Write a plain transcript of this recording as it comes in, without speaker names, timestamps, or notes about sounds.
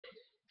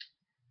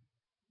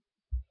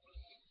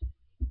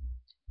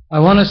I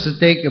want us to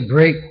take a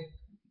break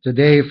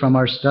today from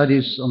our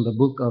studies on the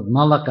book of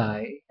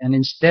Malachi, and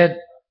instead,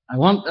 I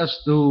want us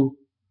to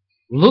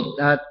look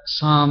at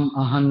Psalm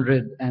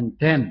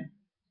 110.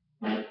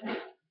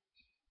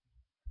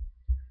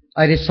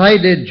 I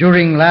decided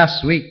during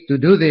last week to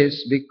do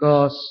this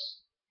because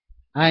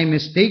I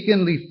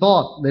mistakenly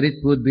thought that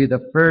it would be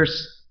the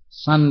first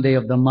Sunday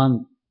of the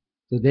month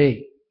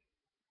today.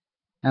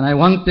 And I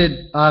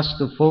wanted us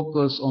to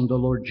focus on the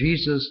Lord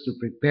Jesus to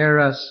prepare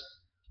us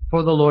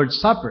for the Lord's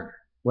Supper.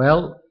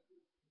 Well,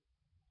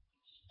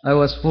 I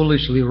was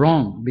foolishly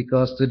wrong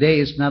because today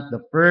is not the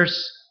first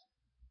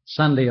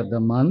Sunday of the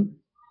month,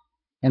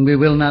 and we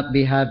will not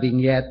be having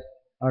yet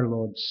our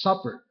Lord's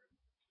Supper.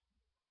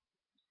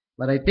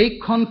 But I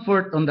take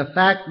comfort on the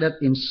fact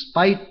that in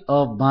spite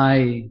of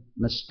my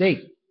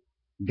mistake,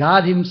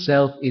 God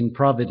Himself in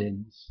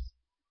providence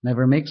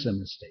never makes a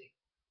mistake.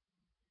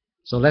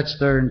 So let's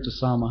turn to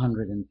Psalm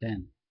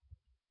 110.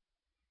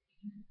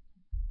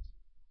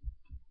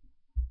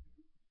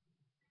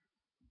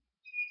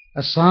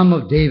 A Psalm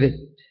of David.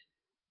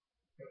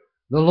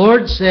 The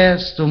Lord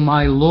says to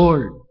my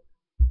Lord,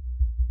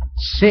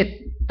 "Sit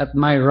at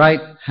my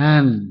right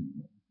hand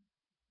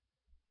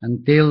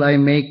until I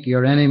make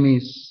your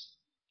enemies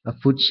a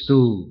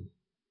footstool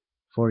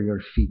for your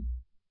feet."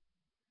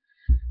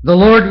 The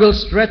Lord will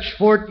stretch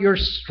forth your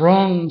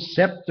strong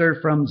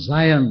scepter from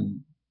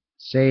Zion,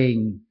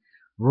 saying,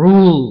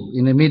 "Rule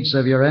in the midst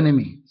of your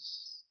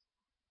enemies."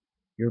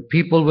 Your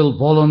people will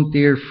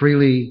volunteer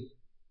freely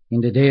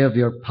in the day of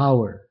your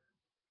power.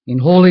 In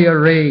holy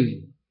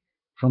array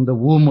from the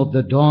womb of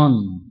the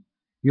dawn,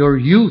 your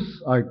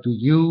youth are to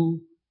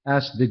you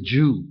as the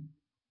dew.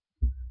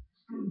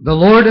 The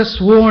Lord has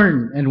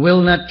sworn and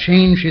will not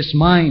change His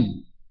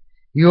mind.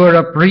 You are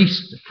a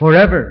priest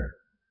forever,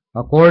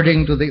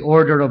 according to the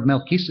order of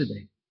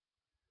Melchizedek.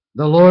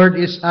 The Lord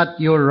is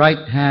at your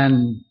right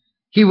hand.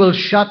 He will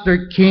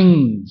shatter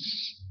kings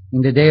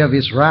in the day of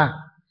His wrath.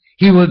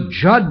 He will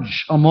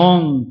judge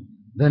among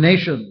the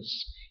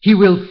nations. He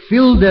will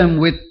fill them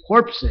with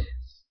corpses.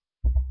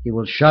 He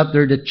will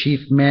shatter the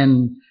chief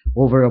men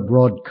over a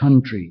broad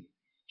country.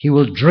 He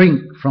will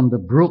drink from the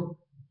brook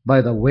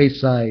by the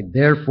wayside.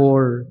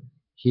 Therefore,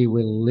 He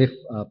will lift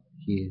up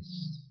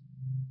His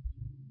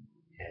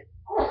head.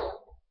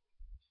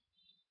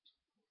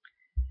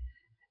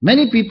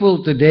 Many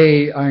people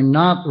today are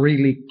not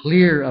really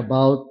clear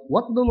about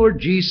what the Lord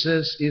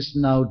Jesus is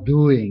now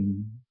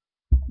doing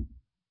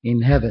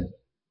in heaven.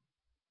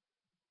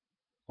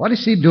 What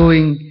is He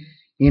doing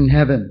in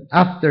heaven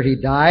after He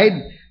died,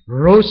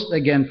 rose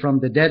again from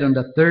the dead on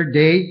the third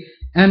day,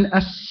 and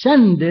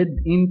ascended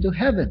into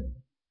heaven?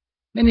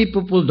 Many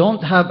people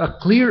don't have a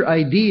clear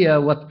idea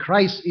what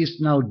Christ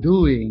is now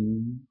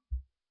doing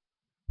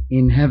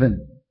in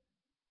heaven.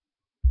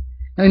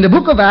 Now, in the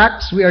book of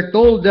Acts, we are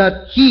told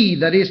that He,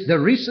 that is the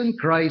risen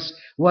Christ,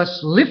 was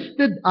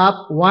lifted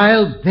up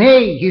while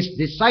they, His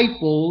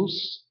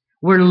disciples,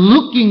 were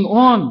looking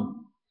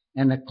on,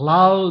 and a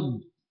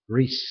cloud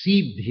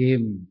received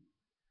Him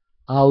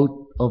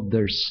out of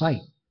their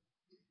sight.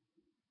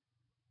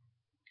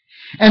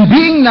 And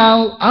being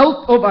now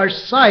out of our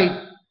sight,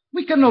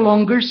 we can no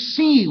longer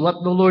see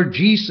what the Lord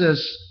Jesus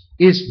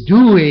is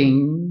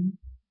doing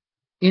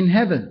in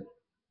heaven.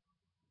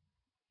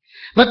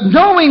 But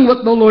knowing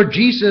what the Lord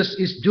Jesus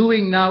is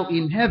doing now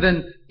in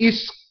heaven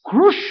is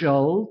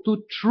crucial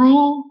to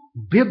true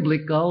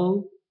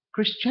biblical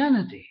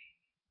Christianity.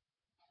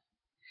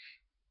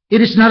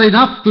 It is not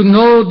enough to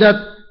know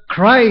that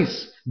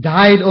Christ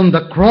died on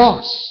the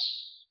cross,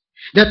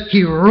 that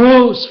He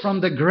rose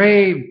from the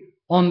grave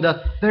on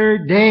the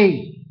third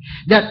day,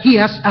 that He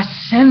has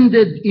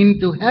ascended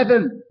into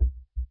heaven.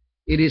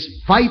 It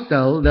is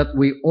vital that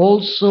we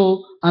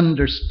also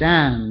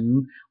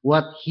understand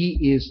what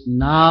He is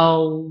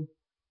now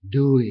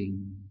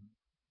doing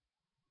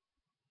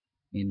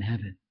in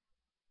heaven.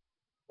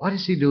 What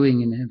is He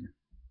doing in heaven?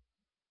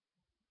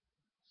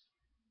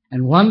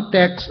 And one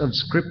text of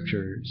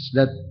scriptures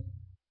that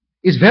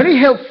is very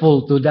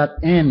helpful to that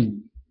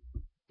end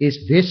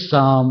is this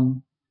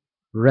psalm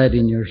read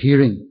in your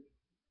hearing.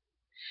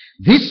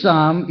 This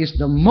psalm is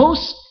the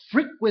most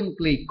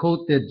frequently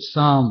quoted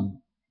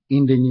psalm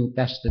in the New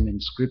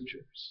Testament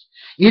scriptures.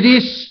 It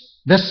is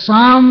the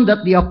psalm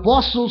that the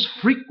apostles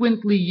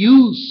frequently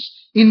use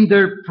in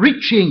their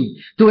preaching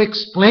to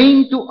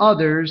explain to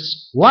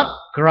others what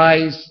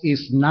Christ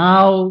is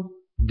now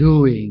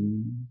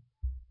doing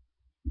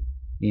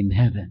in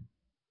heaven.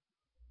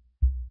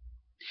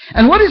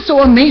 And what is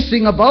so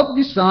amazing about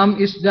this psalm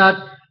is that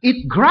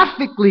it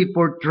graphically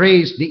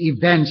portrays the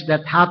events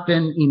that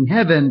happen in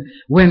heaven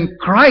when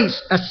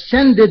Christ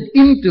ascended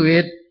into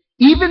it,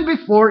 even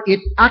before it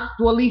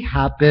actually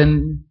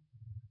happened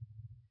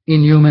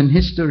in human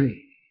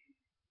history.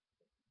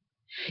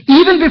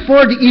 Even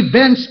before the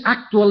events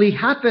actually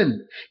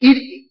happen,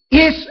 it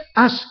is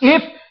as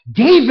if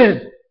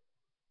David,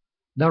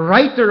 the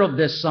writer of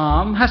the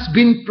psalm, has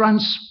been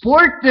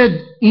transported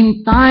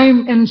in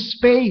time and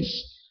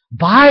space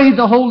by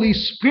the Holy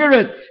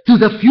Spirit to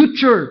the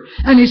future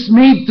and is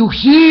made to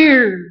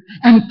hear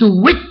and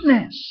to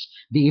witness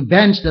the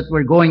events that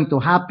were going to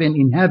happen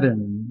in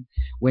heaven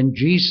when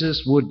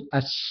Jesus would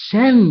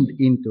ascend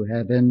into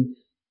heaven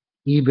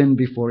even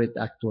before it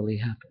actually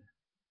happened.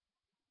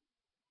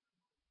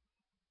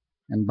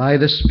 And by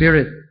the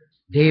Spirit,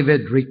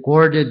 David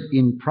recorded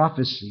in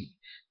prophecy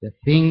the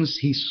things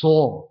he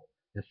saw,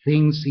 the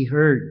things he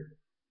heard,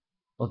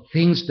 of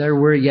things that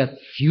were yet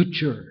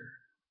future,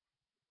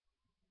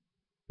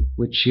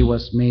 which he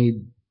was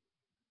made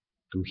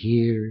to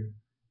hear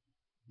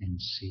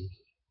and see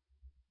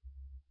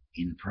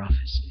in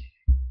prophecy.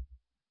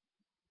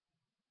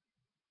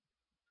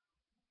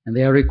 And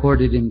they are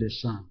recorded in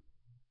this psalm.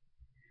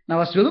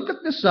 Now, as we look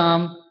at the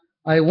psalm,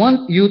 I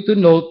want you to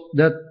note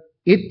that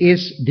it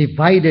is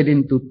divided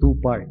into two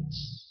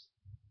parts.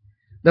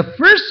 The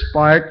first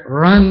part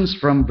runs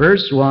from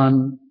verse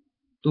 1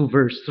 to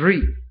verse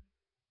 3.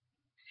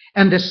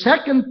 And the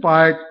second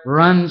part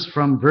runs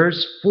from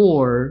verse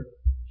 4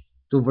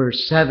 to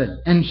verse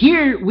 7. And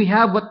here we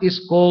have what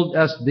is called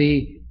as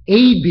the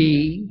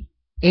AB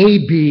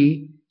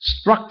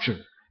structure.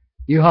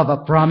 You have a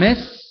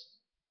promise,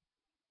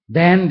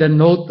 then the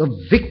note of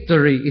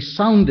victory is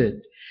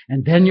sounded,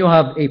 and then you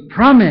have a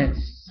promise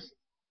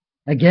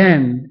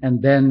again,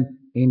 and then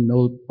a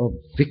note of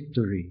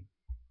victory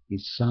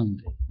is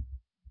sounded.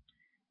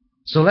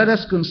 So let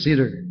us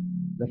consider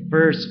the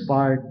first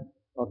part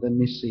of the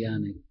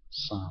Messianic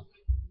Psalm.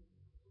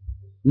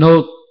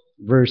 Note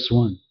verse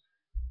 1.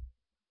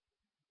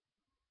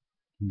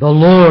 The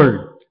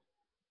Lord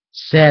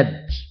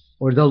said,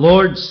 or the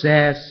Lord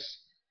says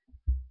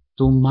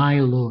to my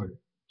Lord.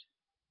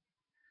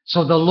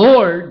 So the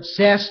Lord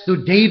says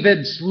to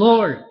David's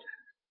Lord,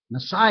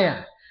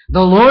 Messiah,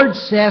 the Lord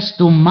says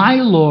to my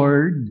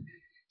Lord,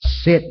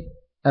 sit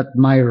at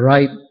my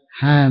right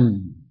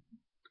hand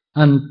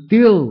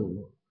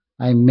until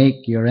I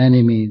make your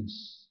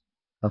enemies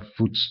a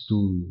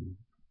footstool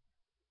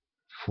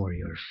for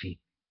your feet.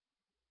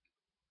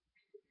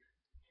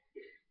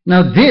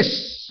 Now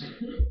this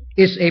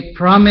is a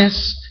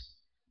promise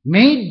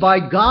made by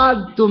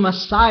God to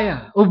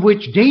Messiah, of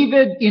which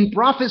David in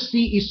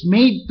prophecy is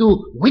made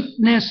to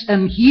witness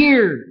and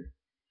hear.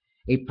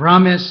 A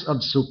promise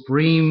of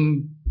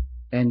supreme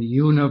and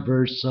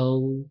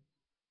universal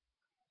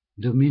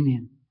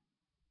dominion.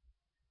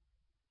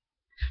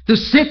 To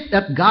sit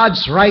at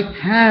God's right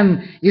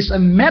hand is a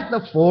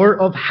metaphor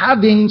of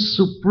having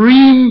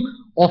supreme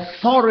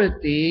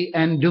authority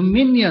and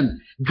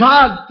dominion.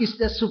 God is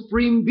the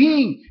supreme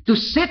being. To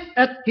sit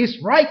at His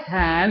right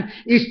hand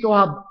is to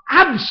have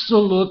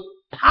absolute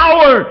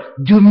power,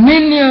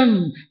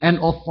 dominion, and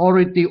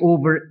authority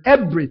over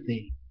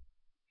everything.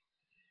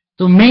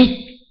 To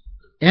make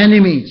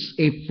enemies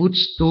a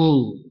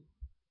footstool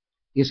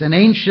is an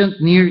ancient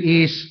Near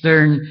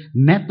Eastern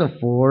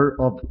metaphor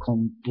of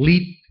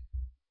complete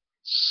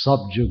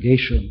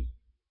subjugation.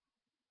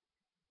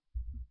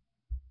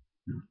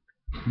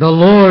 The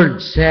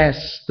Lord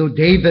says to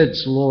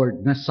David's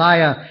Lord,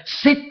 Messiah,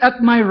 sit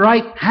at my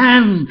right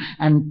hand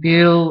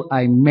until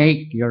I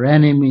make your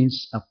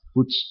enemies a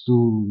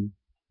footstool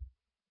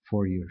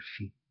for your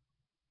feet.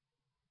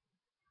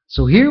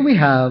 So here we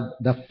have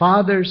the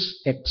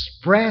Father's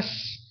express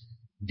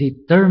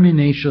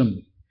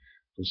determination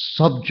to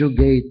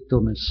subjugate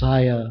to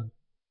Messiah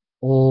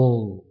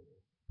all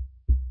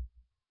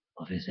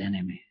of His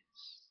enemies.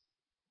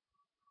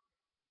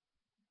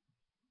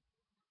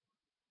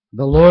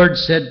 The Lord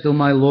said to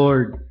my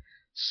Lord,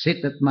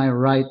 sit at my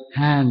right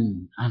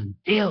hand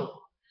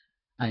until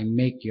I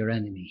make your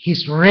enemy.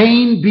 His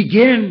reign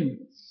begins.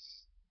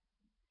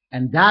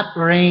 And that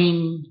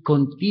reign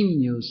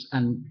continues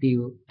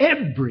until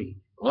every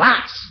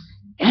last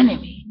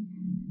enemy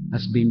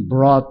has been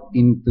brought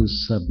into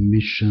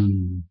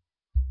submission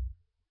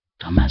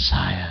to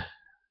Messiah.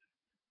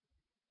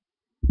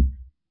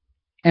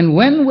 And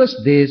when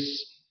was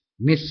this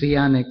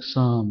Messianic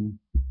Psalm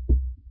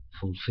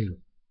fulfilled?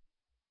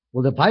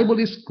 Well, the Bible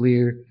is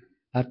clear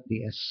at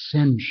the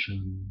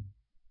ascension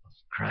of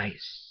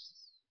Christ.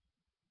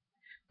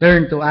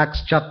 Turn to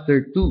Acts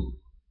chapter 2.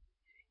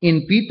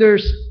 In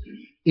Peter's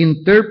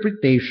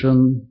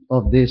interpretation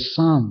of this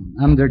psalm,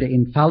 under the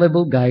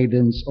infallible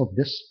guidance of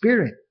the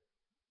Spirit,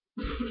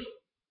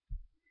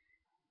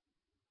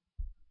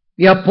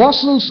 the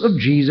apostles of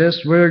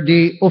Jesus were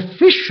the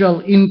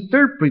official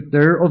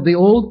interpreter of the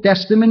Old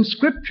Testament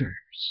scriptures.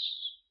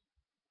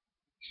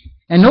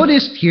 And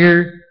notice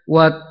here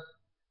what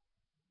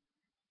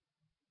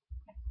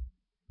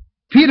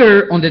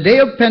Peter on the day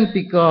of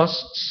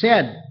Pentecost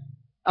said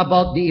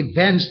about the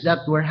events that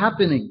were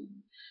happening.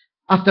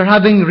 After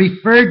having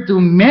referred to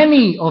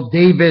many of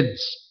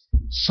David's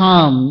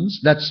psalms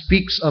that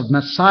speaks of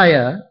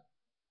Messiah,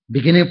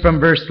 beginning from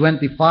verse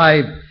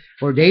 25,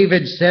 for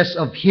David says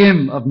of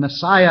him, of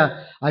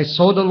Messiah, I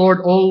saw the Lord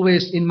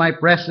always in my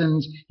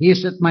presence. He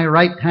is at my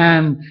right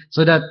hand,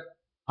 so that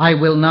I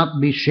will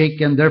not be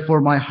shaken. Therefore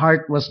my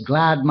heart was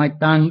glad, my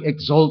tongue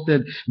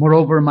exulted.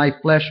 Moreover, my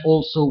flesh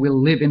also will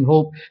live in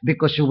hope,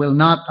 because you will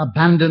not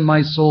abandon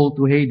my soul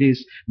to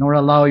Hades, nor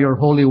allow your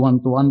Holy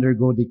One to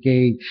undergo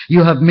decay.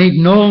 You have made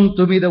known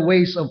to me the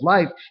ways of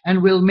life,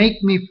 and will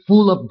make me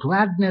full of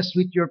gladness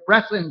with your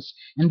presence.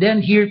 And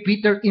then here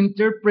Peter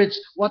interprets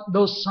what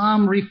those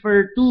psalms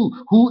refer to.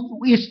 Who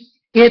is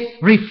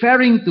it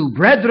referring to?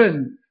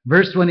 Brethren,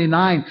 verse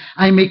 29,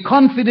 I may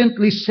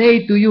confidently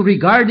say to you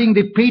regarding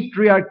the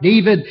patriarch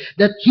David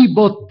that he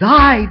both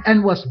died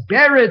and was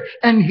buried,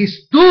 and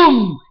his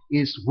tomb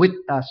is with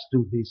us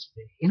to this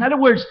day. In other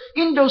words,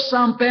 in those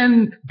psalms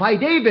penned by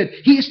David,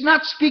 he is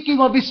not speaking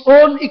of his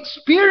own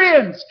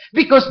experience,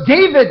 because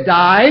David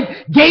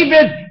died,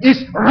 David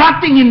is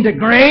rotting in the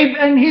grave,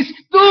 and his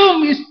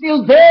tomb is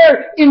still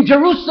there in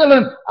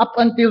Jerusalem up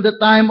until the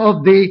time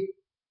of the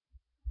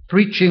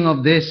preaching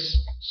of this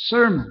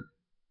sermon.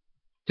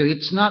 So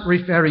it's not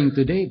referring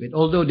to David.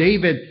 Although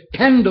David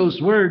penned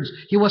those words,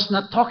 he was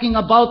not talking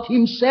about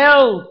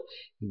himself.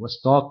 He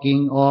was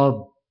talking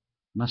of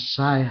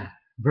Messiah.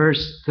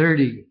 Verse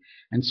 30.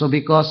 And so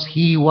because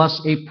he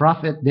was a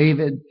prophet,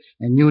 David,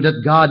 and knew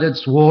that God had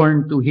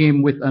sworn to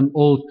him with an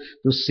oath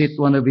to sit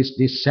one of his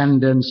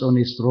descendants on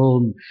his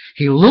throne,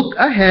 he looked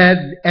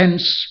ahead and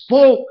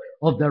spoke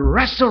of the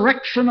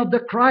resurrection of the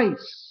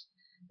Christ,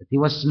 that he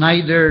was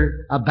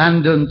neither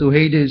abandoned to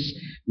Hades,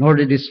 nor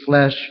did his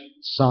flesh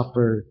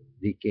suffer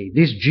decay.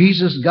 This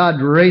Jesus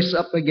God raised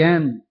up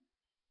again,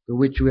 to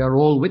which we are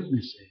all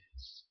witnesses.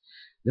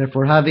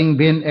 Therefore, having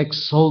been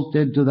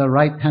exalted to the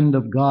right hand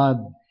of God,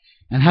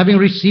 and having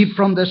received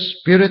from the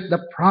Spirit the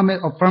promise,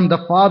 or from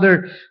the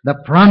Father the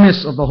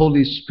promise of the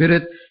Holy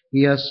Spirit,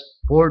 he has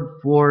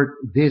poured forth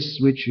this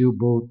which you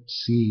both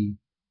see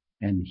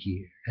and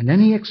hear. And then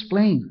he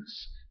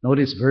explains.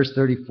 Notice verse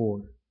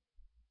 34.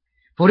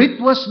 For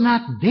it was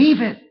not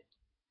David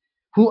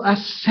who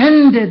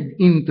ascended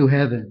into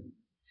heaven,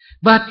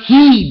 but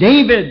he,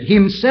 David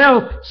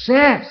himself,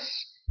 says,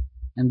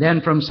 and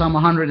then from Psalm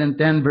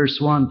 110 verse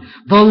 1,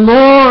 the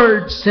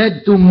Lord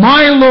said to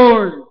my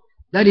Lord,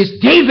 that is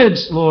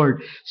David's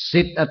Lord,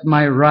 sit at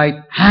my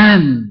right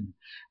hand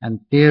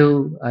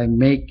until I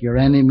make your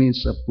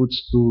enemies a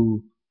footstool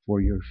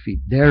for your feet.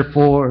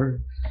 Therefore,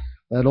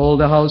 let all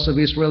the house of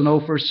Israel know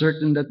for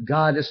certain that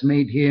God has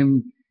made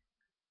him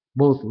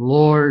both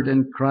Lord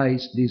and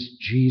Christ, this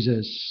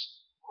Jesus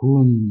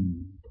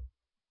whom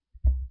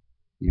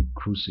you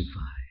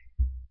crucified.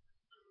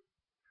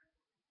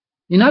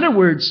 In other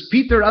words,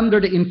 Peter, under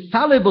the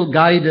infallible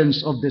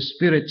guidance of the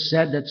Spirit,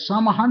 said that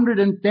Psalm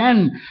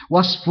 110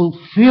 was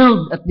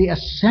fulfilled at the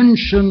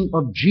ascension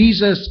of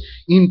Jesus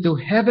into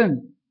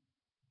heaven.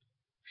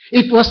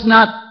 It was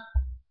not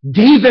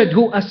David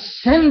who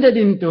ascended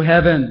into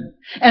heaven.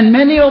 And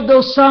many of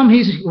those psalms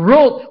he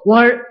wrote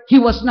where he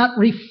was not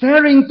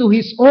referring to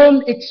his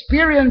own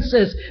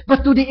experiences,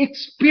 but to the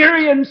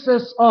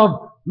experiences of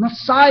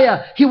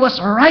Messiah. He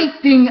was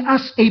writing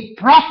as a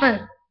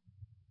prophet.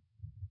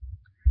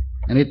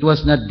 And it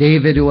was not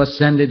David who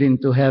ascended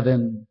into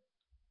heaven,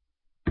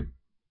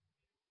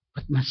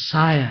 but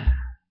Messiah.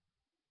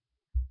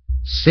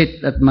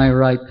 Sit at my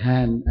right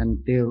hand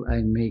until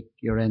I make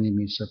your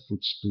enemies a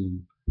footstool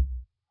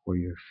for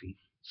your feet.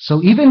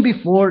 So even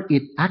before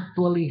it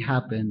actually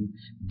happened,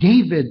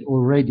 David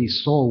already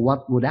saw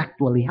what would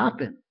actually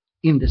happen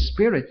in the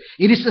Spirit.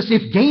 It is as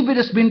if David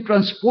has been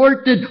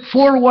transported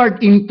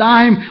forward in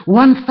time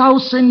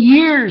 1,000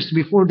 years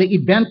before the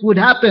event would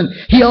happen.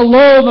 He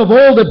alone of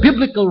all the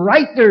biblical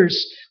writers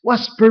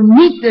was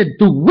permitted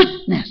to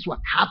witness what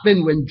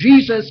happened when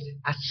Jesus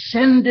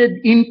ascended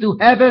into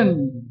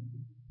heaven.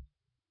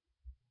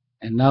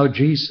 And now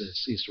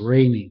Jesus is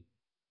reigning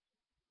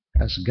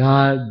as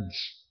God's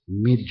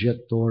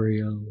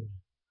mediatorial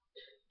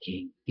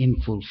king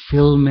in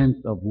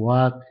fulfillment of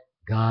what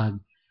God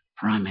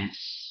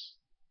promised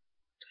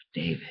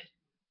David,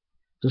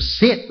 to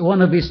sit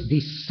one of his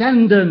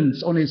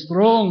descendants on his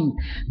throne.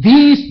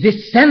 This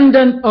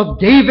descendant of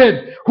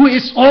David, who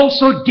is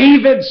also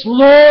David's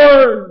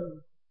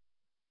Lord.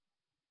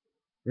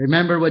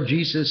 Remember what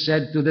Jesus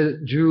said to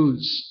the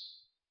Jews,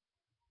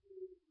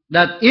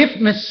 that if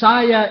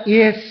Messiah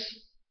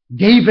is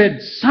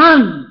David's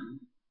son,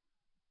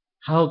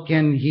 how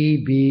can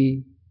he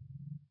be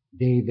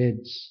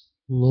David's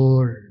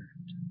Lord?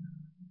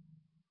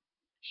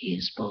 He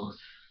is both.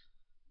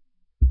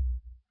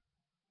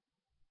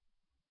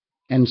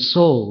 And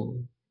so,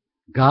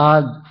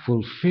 God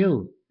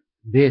fulfilled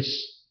this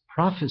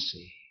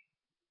prophecy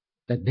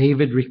that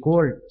David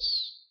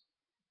records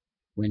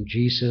when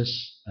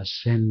Jesus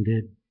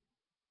ascended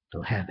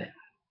to heaven.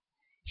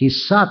 He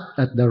sat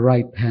at the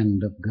right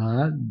hand of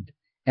God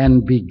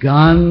and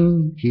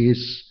began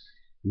his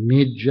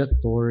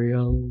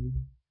mediatorial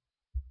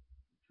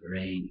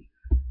reign.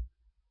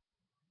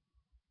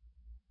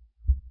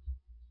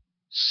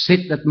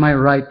 Sit at my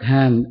right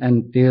hand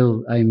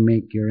until I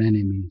make your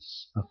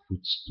enemies a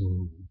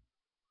footstool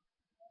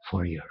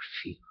for your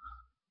feet.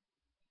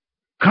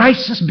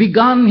 Christ has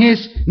begun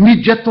His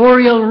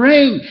mediatorial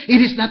reign.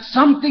 It is not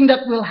something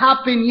that will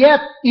happen yet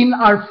in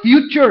our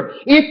future.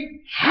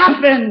 It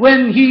happened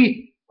when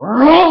He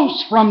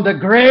rose from the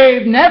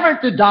grave, never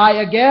to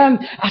die again,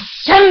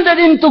 ascended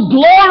into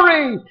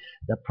glory.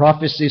 The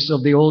prophecies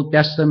of the Old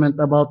Testament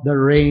about the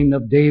reign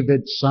of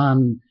David's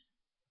son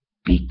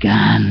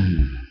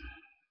began.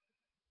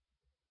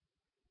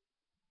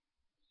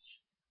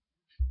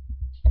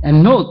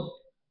 And note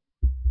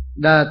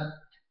that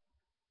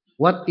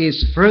what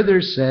is further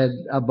said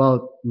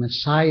about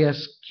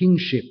Messiah's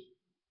kingship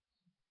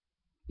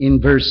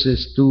in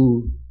verses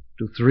 2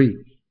 to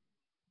 3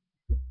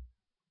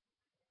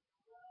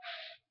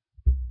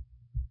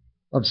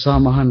 of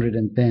Psalm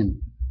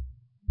 110.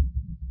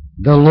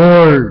 The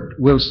Lord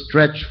will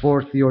stretch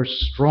forth your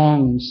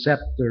strong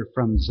scepter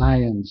from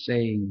Zion,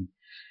 saying,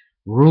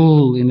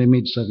 rule in the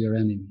midst of your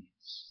enemies.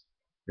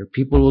 Your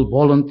people will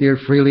volunteer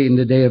freely in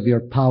the day of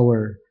your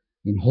power.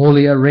 In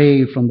holy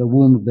array from the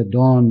womb of the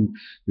dawn,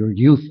 your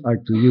youth are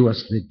to you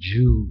as the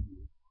dew.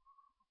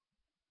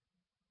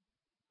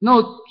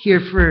 Note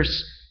here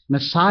first,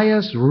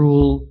 Messiah's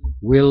rule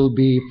will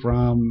be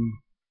from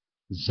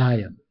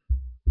Zion.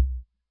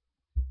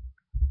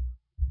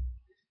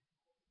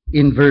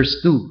 In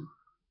verse 2,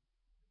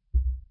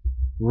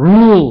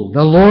 rule,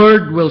 the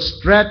Lord will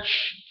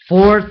stretch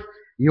forth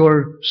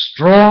your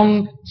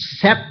strong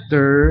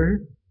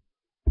scepter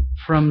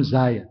from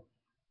Zion.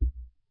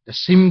 The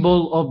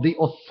symbol of the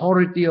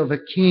authority of a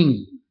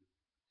king.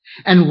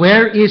 And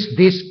where is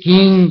this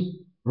king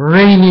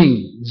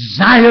reigning?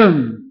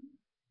 Zion,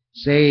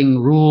 saying,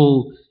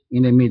 rule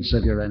in the midst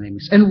of your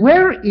enemies. And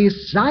where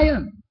is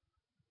Zion?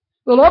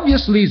 Well,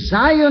 obviously,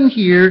 Zion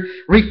here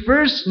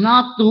refers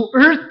not to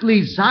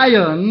earthly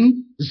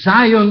Zion,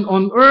 Zion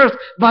on earth,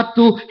 but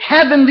to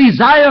heavenly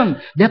Zion,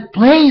 the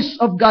place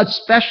of God's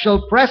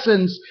special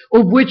presence,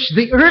 of which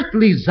the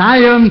earthly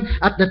Zion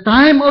at the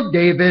time of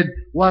David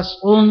was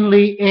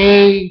only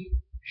a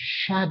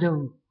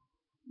shadow.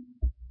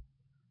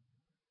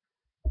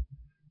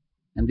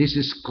 And this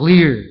is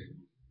clear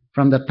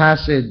from the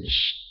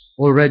passage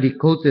already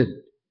quoted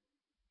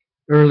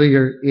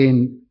earlier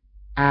in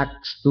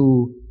Acts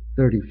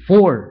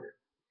 2:34.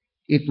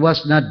 It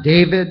was not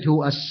David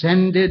who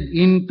ascended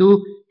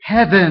into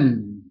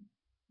heaven,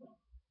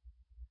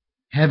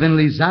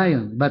 heavenly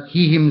Zion, but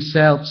he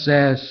himself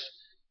says,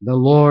 the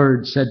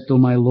Lord said to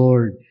my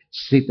Lord,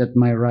 sit at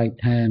my right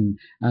hand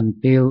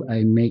until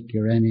I make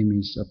your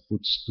enemies a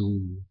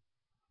footstool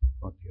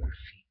of your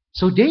feet.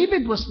 So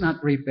David was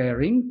not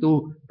referring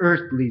to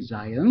earthly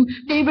Zion.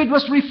 David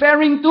was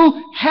referring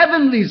to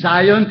heavenly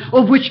Zion,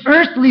 of which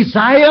earthly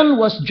Zion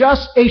was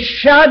just a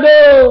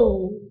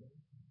shadow.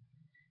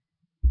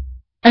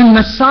 And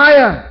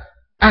Messiah,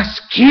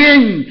 as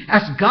king,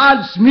 as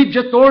God's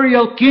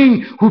mediatorial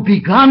king who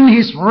began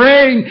his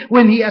reign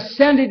when he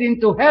ascended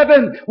into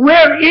heaven,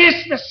 where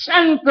is the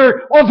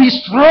center of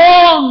his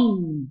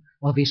throne,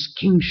 of his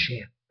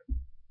kingship?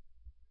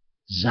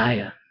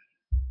 Zion,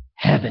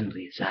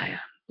 heavenly Zion,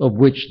 of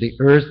which the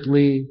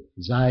earthly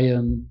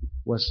Zion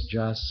was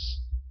just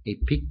a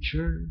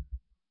picture,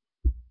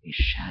 a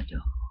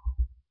shadow.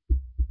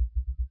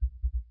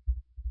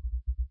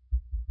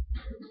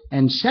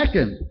 And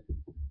second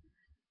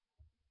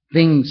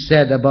thing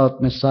said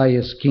about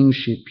Messiah's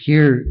kingship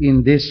here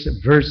in these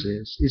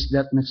verses is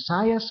that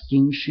Messiah's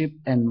kingship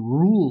and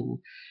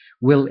rule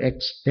will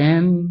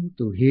extend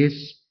to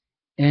his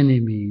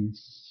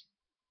enemies'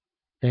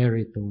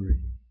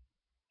 territory.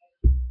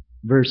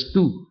 Verse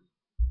 2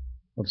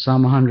 of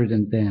Psalm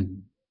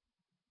 110.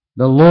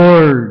 The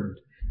Lord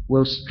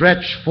will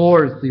stretch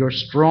forth your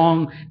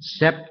strong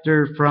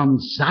scepter from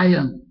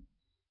Zion,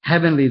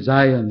 heavenly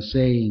Zion,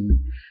 saying,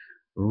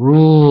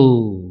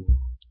 rule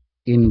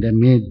in the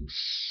midst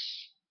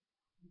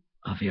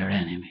of your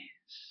enemies.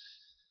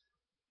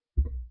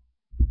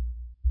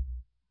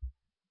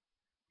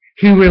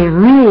 He will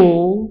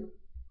rule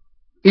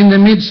in the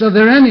midst of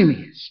their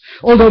enemies.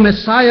 Although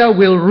Messiah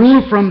will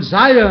rule from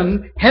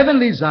Zion,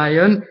 heavenly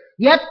Zion,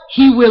 yet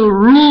he will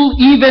rule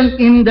even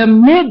in the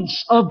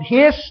midst of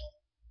his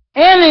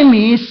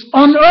enemies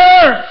on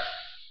earth.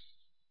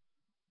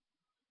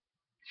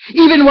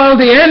 Even while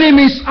the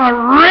enemies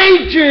are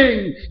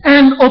raging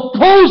and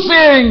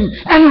opposing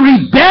and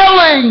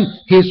rebelling,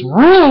 his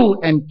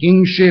rule and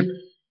kingship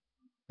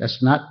does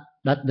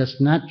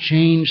not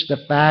change the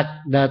fact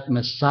that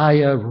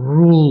Messiah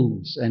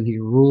rules, and he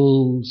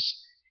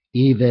rules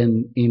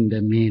even in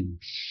the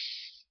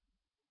midst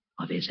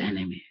of his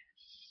enemies.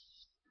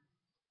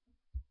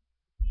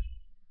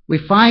 We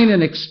find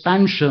an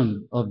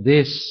expansion of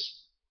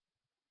this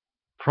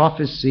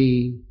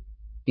prophecy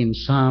in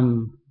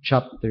Psalm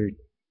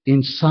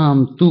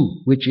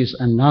 2, which is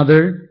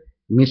another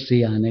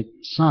Messianic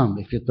Psalm.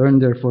 If you turn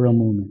there for a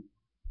moment.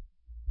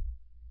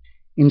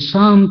 In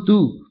Psalm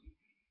 2,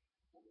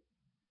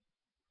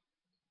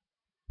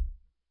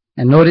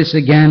 and notice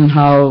again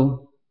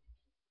how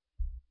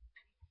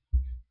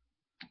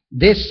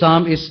this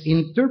psalm is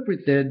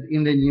interpreted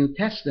in the New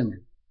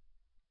Testament.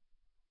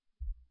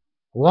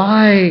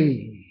 Why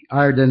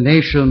are the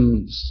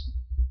nations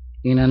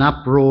in an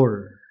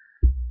uproar,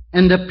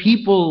 and the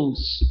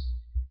peoples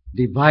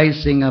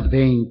devising a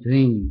vain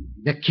thing.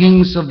 The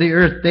kings of the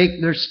earth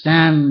take their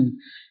stand,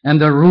 and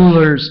the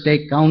rulers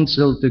take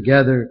counsel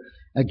together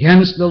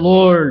against the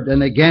Lord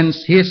and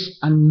against His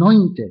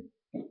anointed,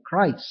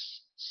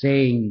 Christ,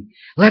 saying,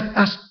 "Let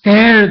us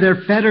tear their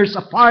fetters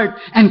apart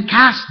and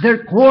cast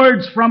their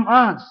cords from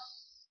us."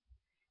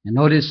 And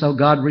notice how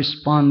God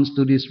responds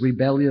to this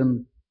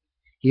rebellion.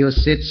 He who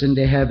sits in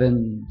the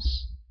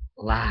heavens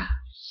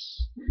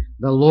laughs.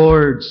 The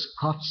Lord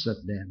scoffs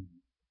at them.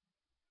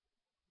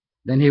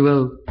 Then He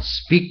will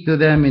speak to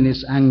them in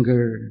His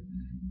anger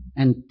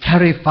and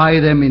terrify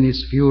them in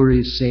His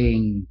fury,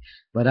 saying,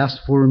 "But as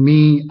for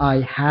me,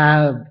 I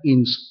have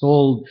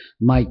installed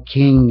my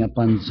King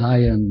upon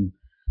Zion,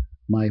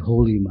 my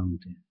holy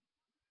mountain."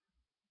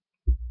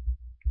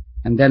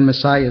 And then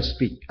Messiah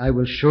speak, "I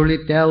will surely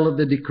tell of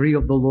the decree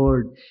of the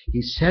Lord.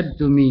 He said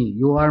to me,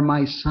 you are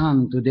my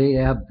son. Today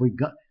I have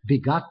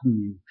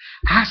begotten you.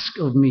 Ask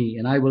of me,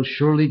 and I will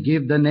surely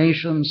give the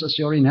nations as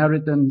your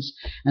inheritance,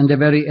 and the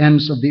very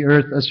ends of the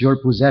earth as your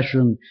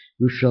possession.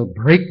 You shall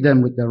break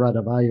them with the rod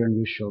of iron.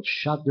 You shall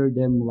shatter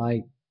them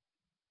like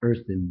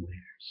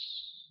earthenwares."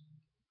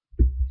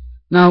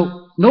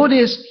 Now,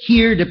 notice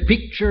here the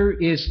picture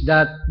is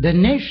that the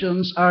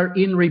nations are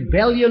in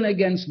rebellion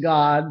against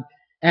God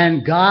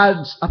and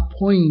God's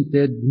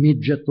appointed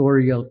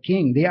mediatorial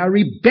king. They are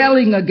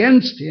rebelling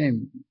against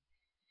Him.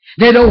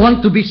 They don't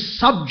want to be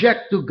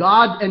subject to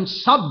God and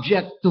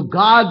subject to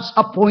God's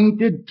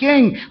appointed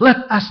king. Let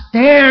us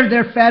tear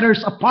their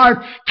fetters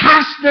apart,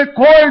 cast their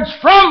cords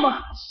from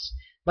us.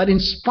 But in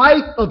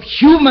spite of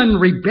human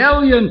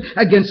rebellion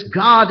against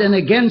God and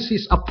against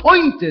His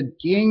appointed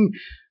king,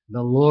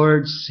 the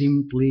Lord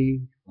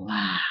simply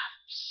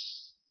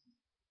laughs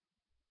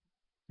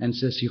and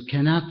says, "You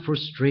cannot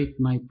frustrate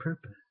my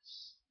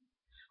purpose.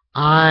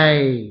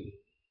 I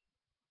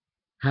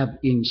have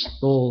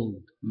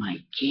installed my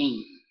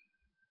king.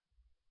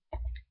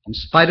 In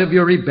spite of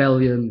your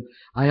rebellion,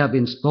 I have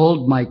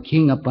installed my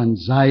king upon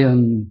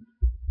Zion,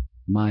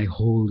 my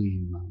holy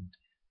mountain."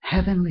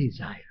 Heavenly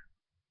Zion.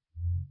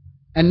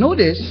 And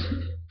notice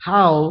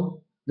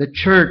how the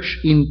church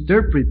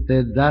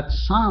interpreted that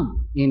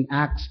psalm in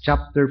Acts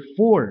chapter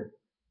 4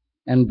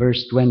 and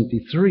verse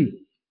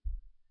 23.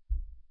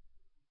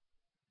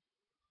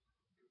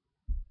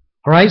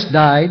 Christ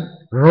died,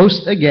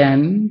 rose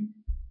again,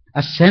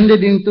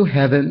 ascended into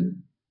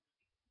heaven,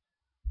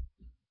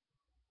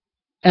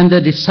 and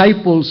the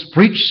disciples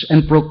preached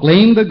and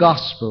proclaimed the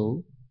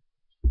gospel,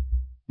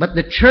 but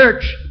the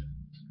church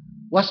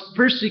was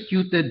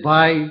persecuted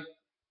by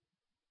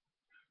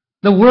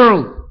the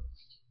world.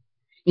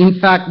 In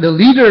fact, the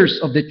leaders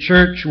of the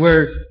church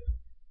were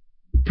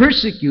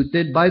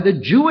persecuted by the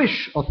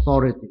Jewish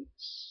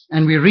authorities.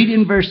 And we read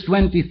in verse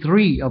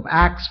 23 of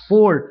Acts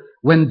 4,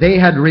 when they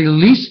had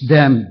released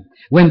them,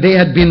 when they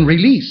had been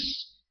released,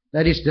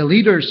 that is, the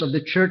leaders of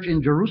the church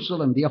in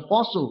Jerusalem, the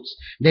apostles,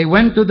 they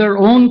went to their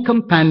own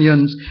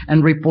companions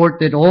and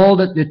reported all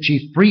that the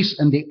chief priests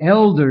and the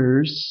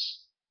elders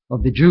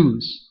of the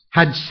Jews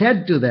had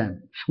said to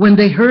them. When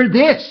they heard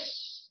this,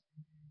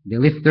 they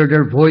lifted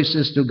their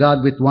voices to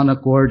God with one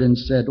accord and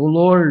said, "O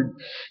Lord,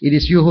 it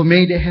is you who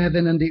made the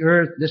heaven and the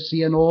earth, the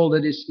sea and all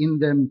that is in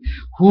them,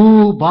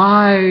 who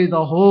by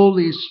the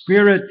Holy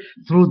Spirit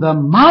through the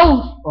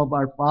mouth of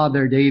our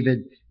father David,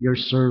 your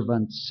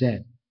servant,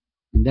 said."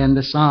 And then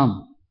the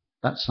psalm,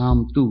 that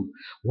Psalm 2.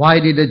 "Why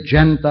did the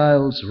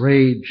Gentiles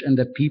rage and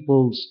the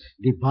peoples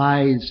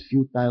devise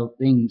futile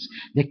things?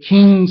 The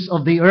kings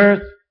of the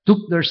earth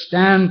took their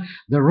stand.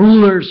 The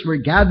rulers were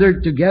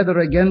gathered together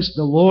against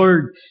the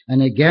Lord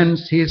and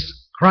against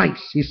His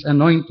Christ, His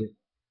anointed."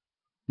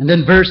 And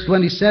then verse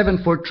 27,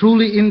 "For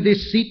truly in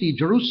this city,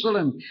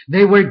 Jerusalem,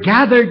 they were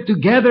gathered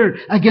together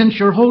against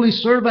your holy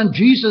servant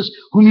Jesus,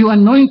 whom you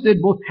anointed,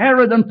 both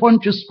Herod and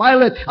Pontius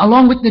Pilate,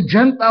 along with the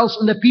Gentiles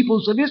and the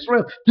peoples of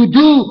Israel, to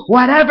do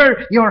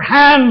whatever your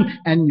hand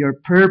and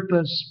your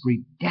purpose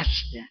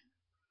predestined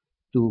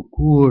to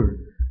occur.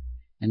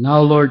 And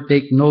now, Lord,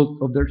 take note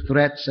of their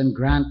threats and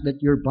grant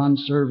that your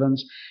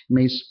bondservants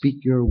may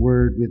speak your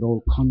word with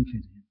all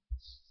confidence."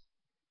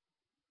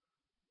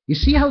 You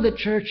see how the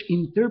church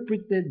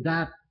interpreted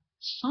that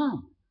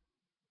psalm?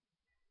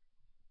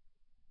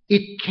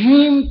 It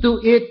came to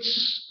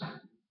its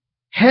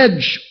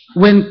hedge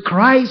when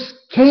Christ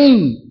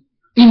came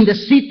in the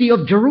city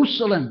of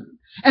Jerusalem,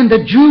 and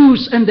the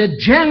Jews and the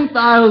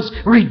Gentiles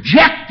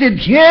rejected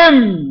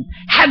Him,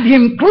 had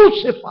Him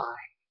crucified.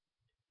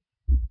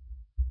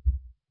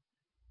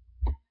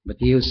 But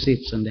He who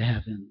sits in the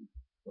heaven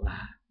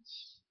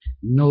laughs.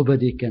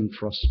 Nobody can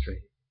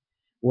frustrate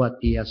what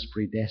He has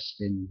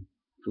predestined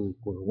to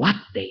occur. What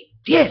they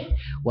did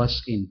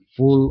was in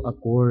full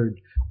accord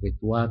with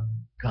what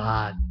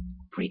God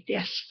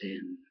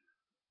predestined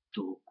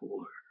to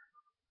occur.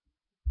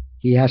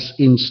 He has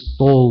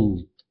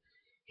installed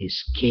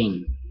His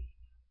King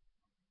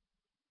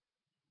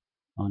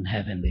on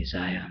heavenly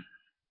Zion.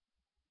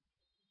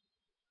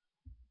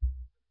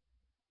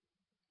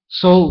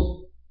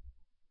 So,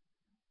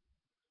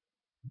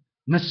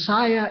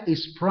 Messiah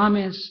is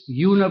promised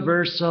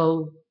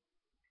universal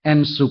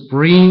and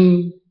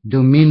supreme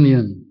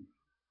dominion.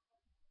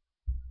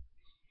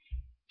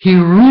 He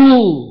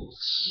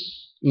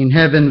rules in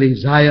heavenly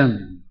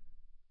Zion.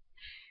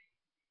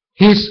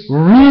 His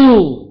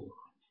rule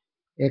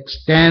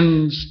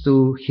extends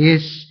to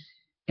his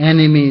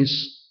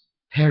enemies'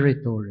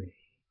 territory.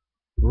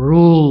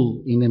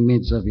 Rule in the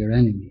midst of your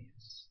enemies.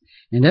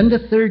 And then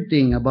the third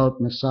thing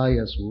about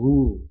Messiah's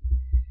rule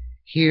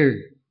here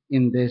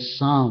in this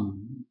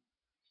psalm,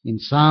 in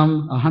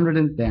Psalm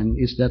 110,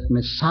 is that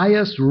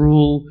Messiah's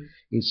rule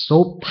is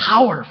so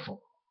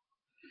powerful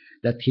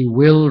that he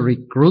will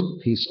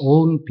recruit his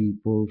own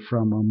people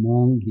from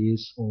among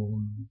his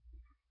own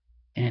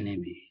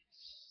enemies.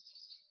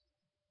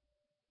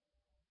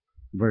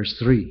 Verse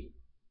 3.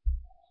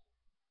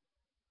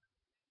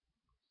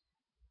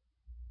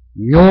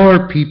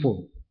 Your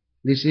people.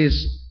 This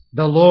is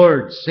the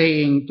Lord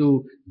saying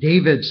to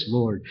David's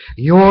Lord,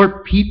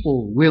 your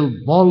people will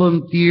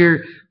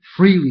volunteer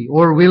freely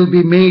or will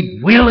be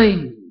made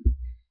willing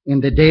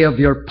in the day of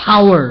your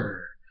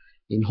power,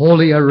 in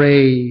holy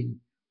array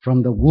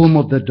from the womb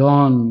of the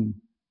dawn.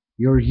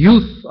 Your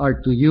youth are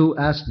to you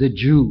as the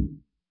dew.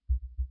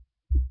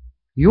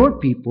 Your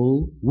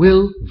people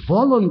will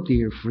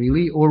volunteer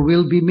freely or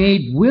will be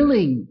made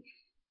willing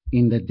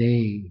in the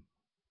day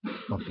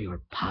of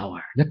your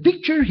power. The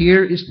picture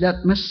here is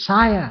that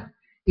Messiah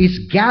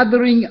is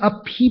gathering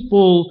a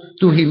people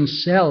to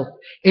himself,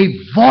 a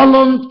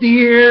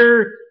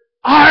volunteer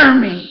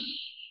army.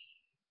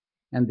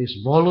 And this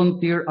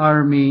volunteer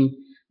army,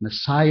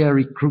 Messiah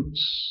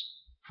recruits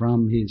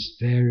from his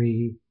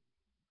very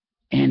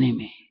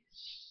enemies.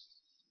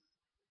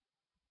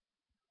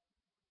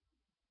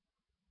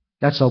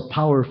 That's how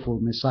powerful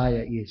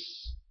Messiah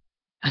is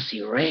as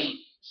he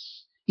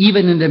reigns,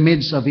 even in the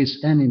midst of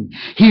his enemy.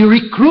 He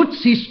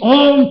recruits his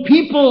own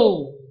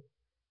people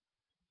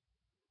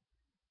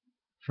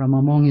from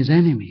among his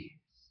enemies.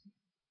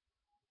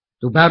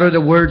 To better the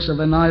words of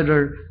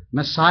another,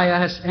 Messiah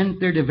has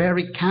entered the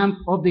very camp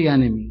of the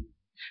enemy.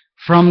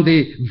 From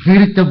the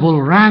veritable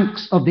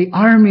ranks of the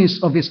armies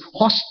of his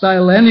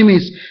hostile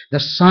enemies, the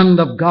Son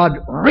of God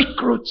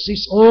recruits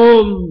his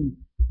own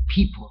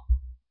people.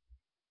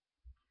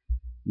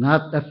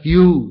 Not a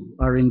few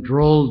are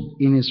enrolled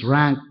in his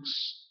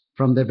ranks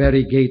from the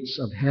very gates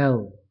of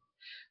hell.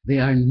 They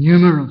are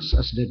numerous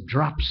as the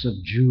drops of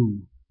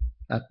dew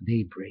at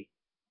daybreak.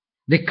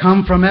 They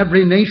come from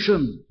every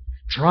nation,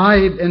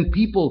 tribe, and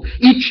people.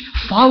 Each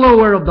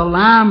follower of the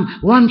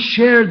Lamb once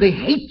shared the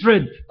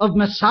hatred of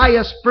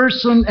Messiah's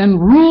person and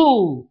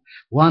rule,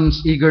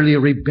 once eagerly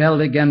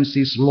rebelled against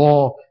his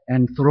law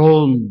and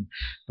throne.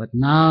 But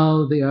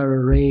now they are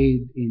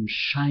arrayed in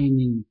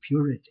shining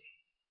purity,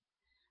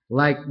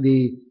 like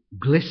the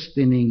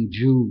glistening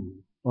dew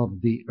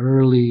of the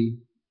early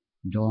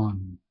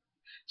dawn.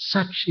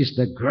 Such is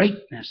the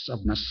greatness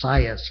of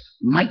Messiah's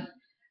might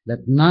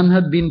that none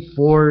had been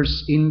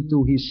forced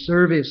into his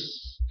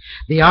service.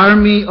 The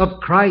army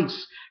of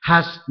Christ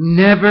has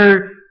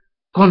never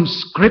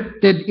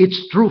conscripted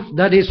its truth,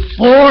 that is,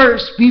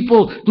 forced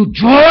people to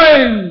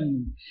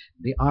join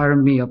the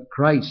army of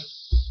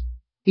Christ.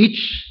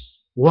 Each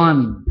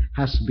one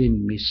has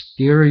been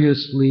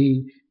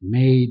mysteriously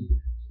made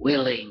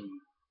willing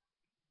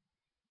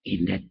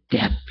in the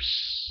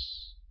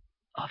depths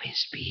of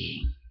his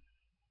being.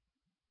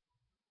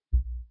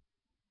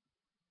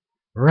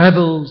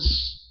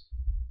 Rebels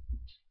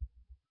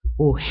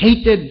who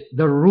hated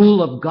the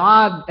rule of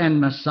God and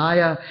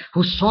Messiah,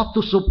 who sought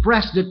to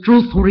suppress the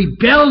truth, who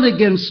rebelled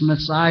against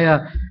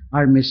Messiah,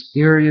 are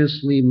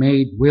mysteriously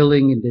made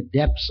willing in the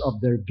depths of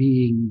their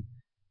being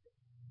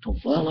to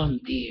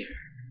volunteer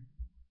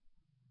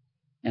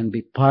and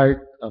be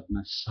part of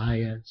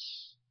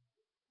Messiah's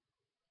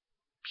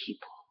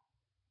people,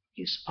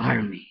 his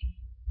army.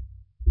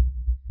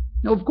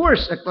 Now, of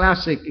course, a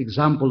classic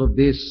example of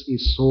this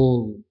is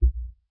Saul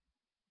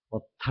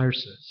of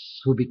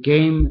Tarsus, who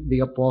became the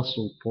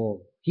Apostle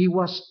Paul. He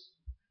was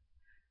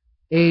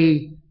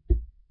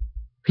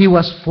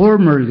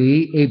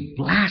formerly a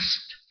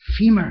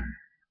blasphemer,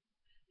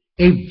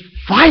 a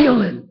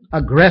violent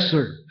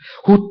aggressor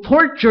who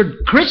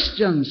tortured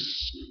Christians,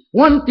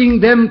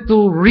 wanting them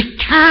to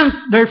recant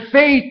their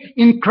faith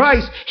in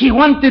Christ. He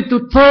wanted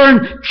to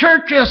turn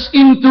churches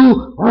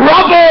into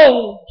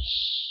rubble.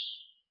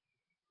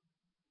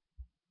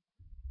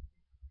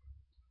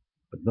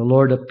 But the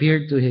Lord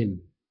appeared to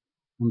him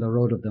on the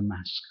road of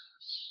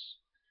Damascus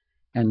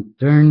and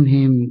turned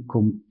him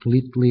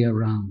completely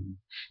around,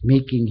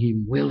 making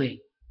him willing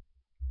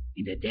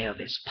in the day of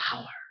his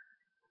power,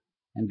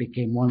 and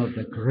became one of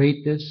the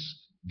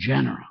greatest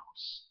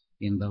generals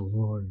in the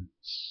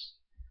Lord's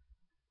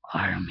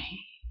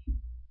army.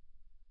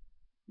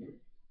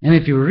 And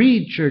if you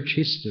read church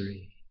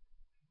history,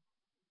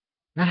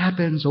 that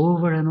happens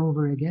over and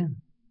over again.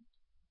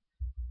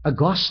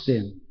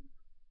 Augustine,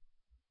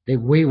 the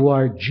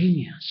wayward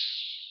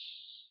genius,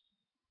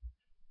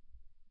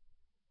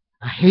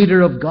 a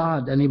hater of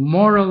God, an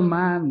immoral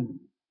man,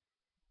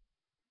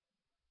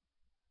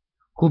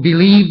 who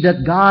believe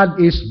that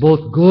God is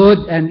both good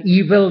and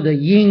evil, the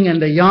yin and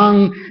the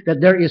yang,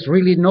 that there is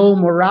really no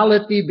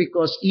morality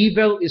because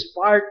evil is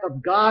part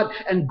of God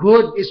and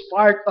good is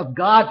part of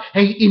God.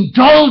 And he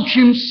indulged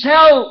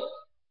himself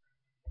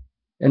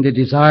in the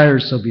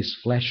desires of his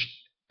flesh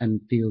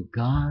until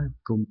God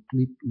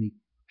completely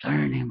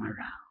turned him around.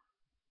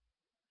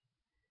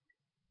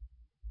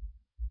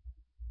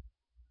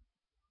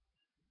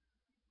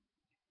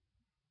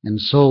 And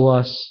so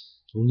was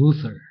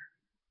Luther,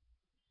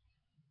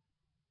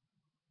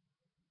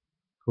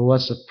 who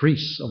was a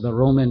priest of the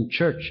Roman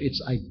Church,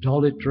 its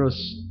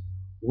idolatrous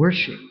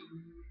worship.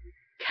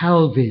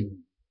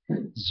 Calvin,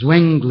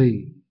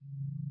 Zwingli,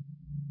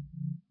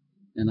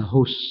 and a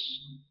host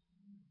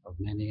of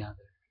many others.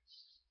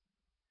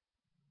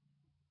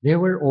 They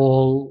were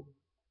all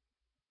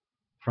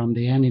from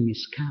the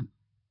enemy's camp,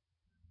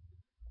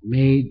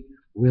 made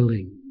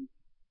willing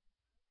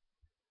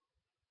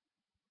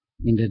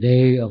in the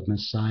day of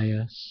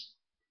Messiah's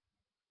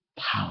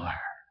power.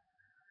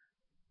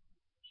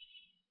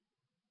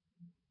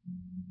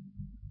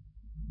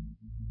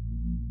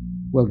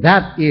 Well,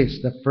 that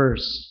is the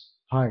first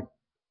part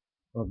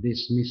of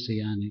this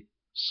Messianic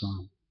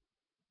Psalm.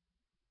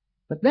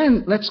 But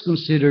then let's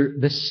consider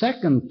the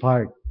second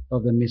part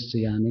of the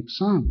Messianic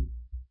Psalm.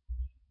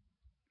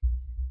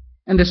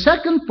 And the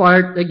second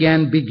part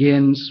again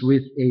begins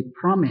with a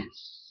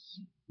promise.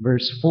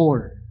 Verse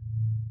 4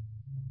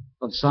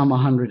 of Psalm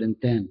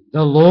 110.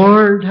 The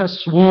Lord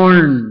has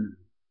sworn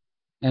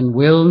and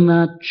will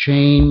not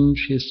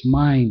change his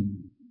mind.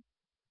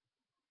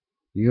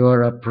 You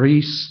are a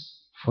priest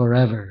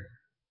forever,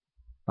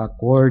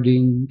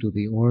 according to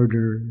the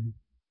order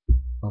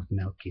of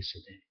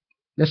Melchizedek.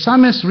 The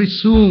psalmist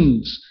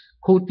resumes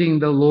quoting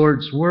the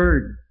Lord's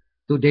word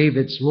to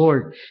David's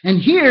Lord. And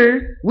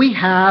here we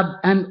have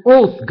an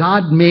oath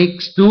God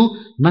makes to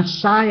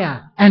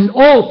Messiah. An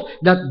oath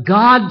that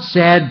God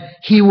said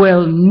he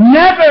will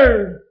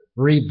never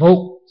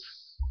revoke.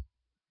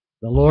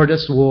 The Lord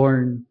has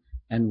sworn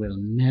and will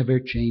never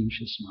change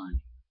his mind.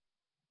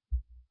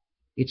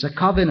 It's a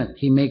covenant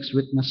he makes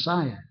with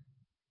Messiah.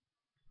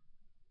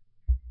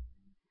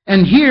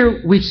 And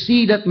here we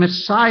see that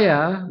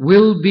Messiah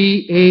will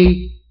be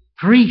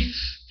a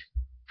priest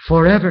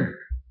forever,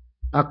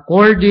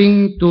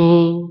 according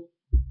to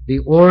the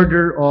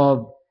order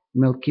of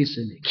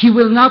Melchizedek. He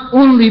will not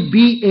only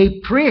be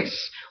a priest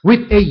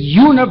with a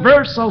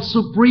universal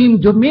supreme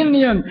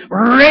dominion,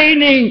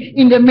 reigning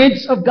in the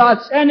midst of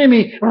God's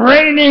enemy,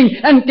 reigning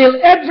until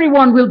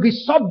everyone will be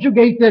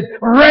subjugated,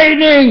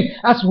 reigning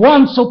as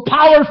one so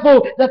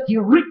powerful that he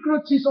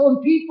recruits his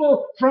own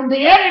people from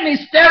the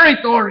enemy's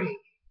territory.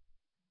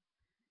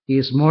 He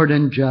is more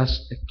than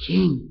just a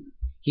king.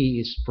 He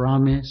is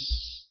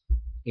promised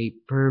a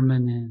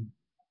permanent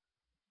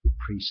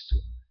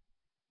priesthood.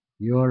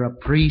 You're a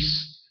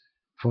priest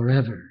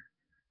forever,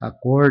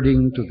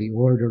 according to the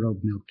order of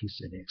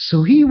Melchizedek.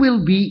 So he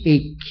will be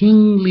a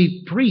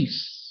kingly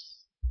priest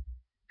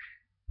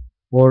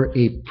or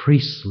a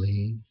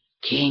priestly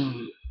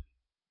king.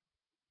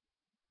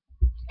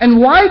 And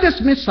why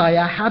does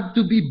Messiah have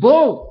to be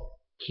both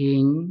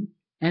king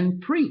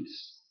and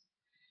priest?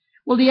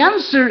 Well, the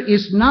answer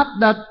is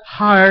not that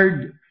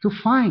hard to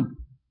find.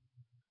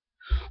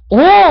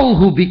 All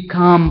who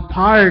become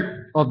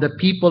part of the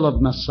people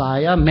of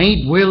Messiah,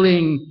 made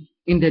willing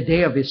in the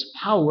day of his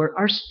power,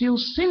 are still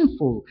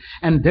sinful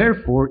and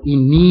therefore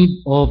in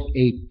need of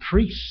a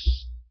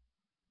priest,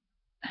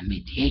 a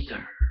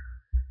mediator.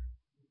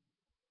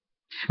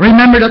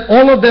 Remember that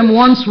all of them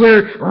once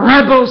were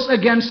rebels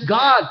against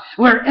God,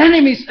 were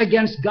enemies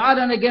against God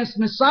and against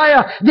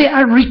Messiah. They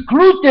are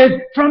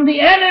recruited from the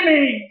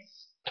enemy's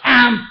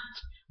camp.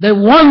 They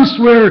once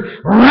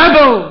were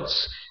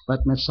rebels,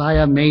 but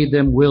Messiah made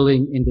them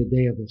willing in the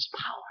day of his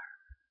power.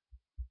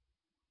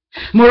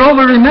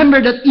 Moreover,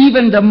 remember that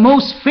even the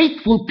most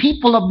faithful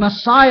people of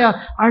Messiah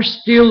are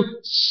still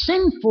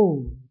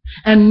sinful,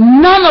 and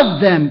none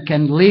of them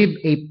can live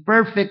a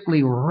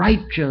perfectly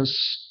righteous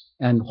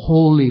and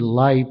holy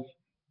life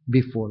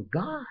before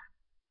God.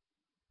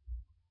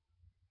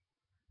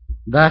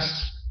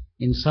 Thus,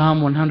 in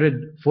Psalm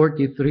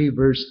 143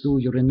 verse 2,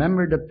 you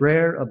remember the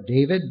prayer of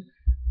David,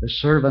 the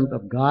servant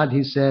of God.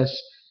 He says,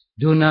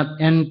 do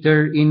not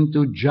enter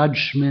into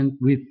judgment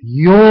with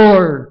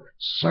your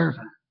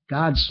servant,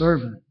 God's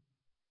servant.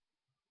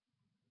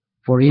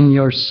 For in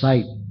your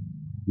sight,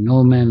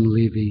 no man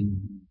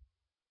living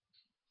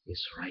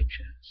is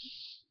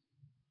righteous.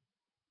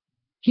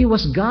 He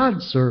was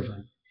God's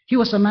servant. He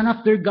was a man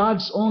after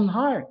God's own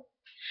heart.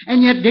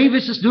 And yet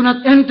David says, do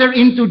not enter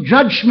into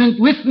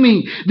judgment with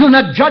me. Do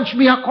not judge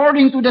me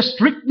according to the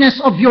strictness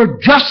of your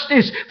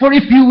justice. For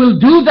if you will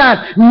do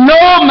that,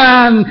 no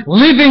man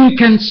living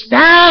can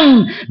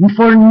stand.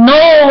 For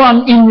no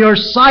one in your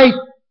sight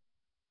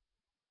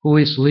who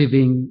is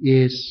living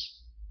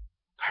is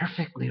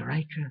perfectly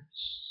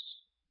righteous.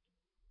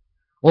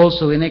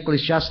 Also in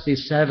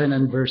Ecclesiastes 7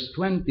 and verse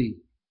 20,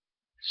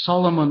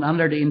 Solomon,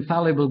 under the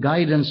infallible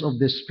guidance of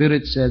the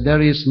Spirit, said,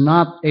 there is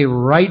not a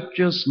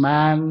righteous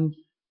man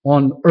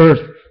on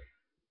earth.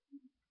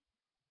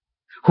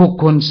 who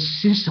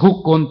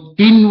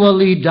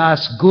continually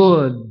does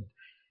good,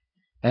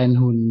 and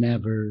who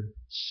never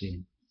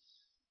sins.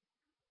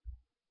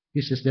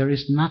 He says there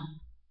is not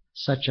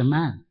such a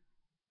man.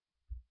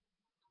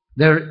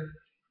 There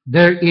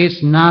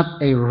is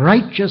not a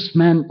righteous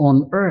man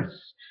on earth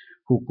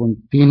who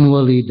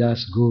continually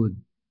does good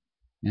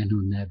and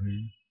who never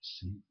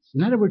sins.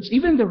 In other words,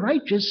 even the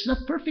righteous are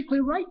not perfectly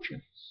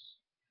righteous.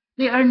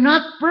 They are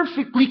not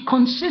perfectly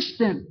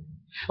consistent.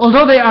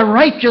 Although they are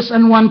righteous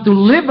and want to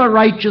live a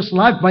righteous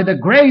life by the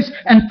grace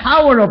and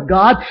power of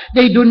God,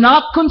 they do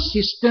not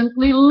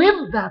consistently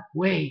live that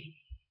way.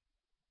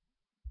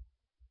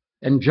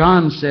 And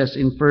John says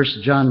in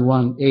 1 John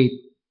 1:8,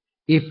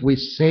 if we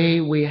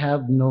say we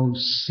have no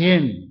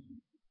sin,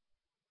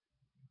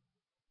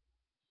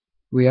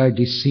 we are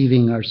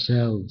deceiving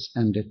ourselves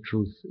and the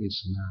truth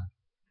is not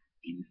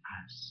in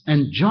us.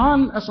 And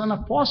John, as an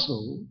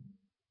apostle,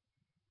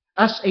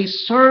 as a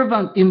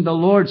servant in the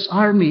Lord's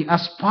army,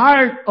 as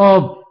part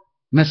of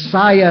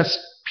Messiah's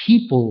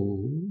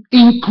people,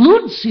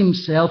 includes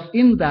himself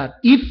in that.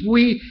 If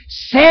we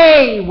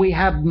say we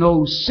have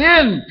no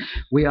sin,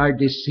 we are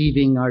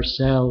deceiving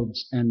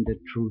ourselves and the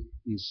truth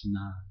is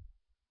not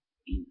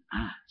in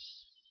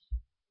us.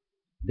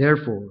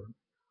 Therefore,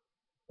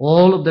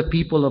 all of the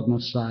people of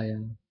Messiah,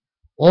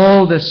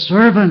 all the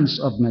servants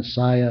of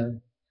Messiah,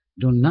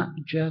 do not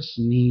just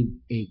need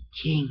a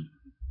king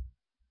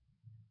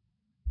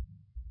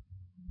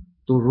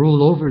to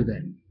rule over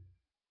them,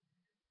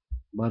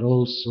 but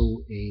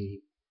also a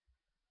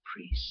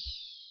priest.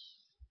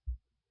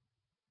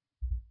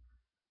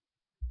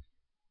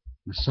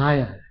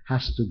 Messiah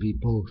has to be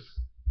both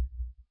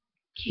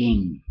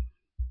king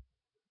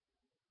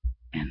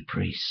and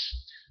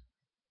priest.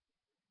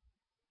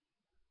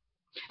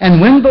 And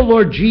when the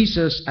Lord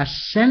Jesus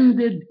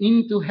ascended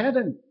into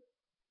heaven,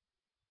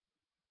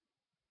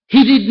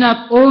 he did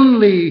not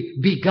only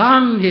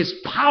begin his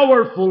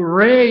powerful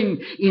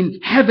reign in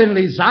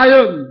heavenly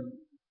Zion,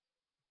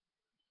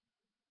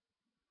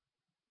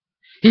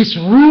 his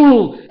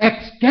rule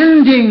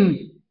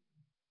extending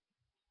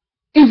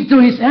into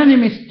his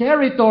enemies'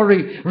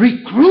 territory,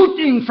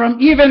 recruiting from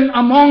even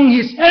among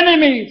his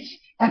enemies,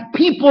 and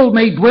people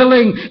made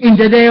willing in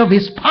the day of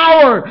his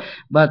power.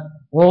 But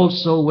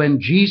also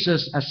when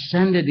Jesus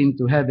ascended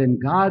into heaven,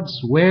 God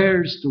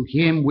swears to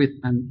him with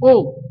an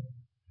oath,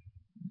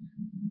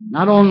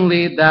 not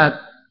only that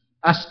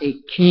as a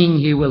king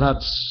he will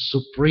have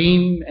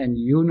supreme and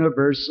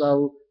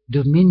universal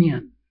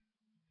dominion,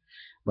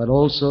 but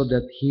also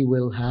that he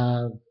will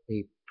have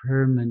a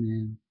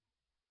permanent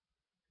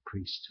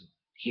priesthood.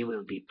 He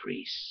will be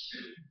priest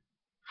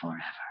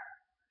forever.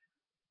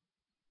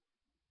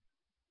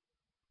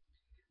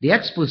 The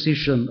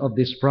exposition of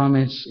this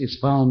promise is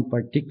found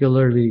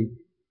particularly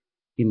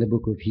in the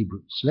book of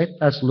Hebrews. Let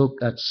us look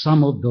at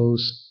some of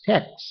those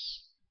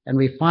texts. And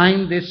we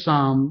find this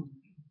psalm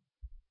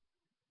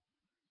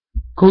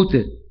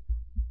quoted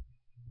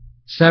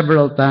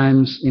several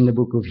times in the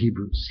book of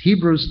Hebrews.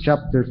 Hebrews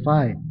chapter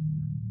 5.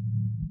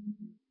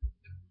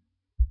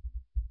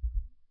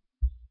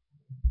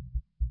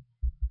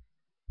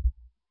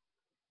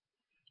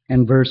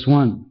 And verse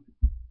 1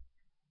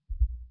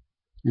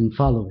 and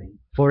following.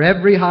 For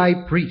every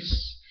high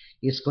priest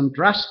is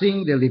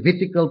contrasting the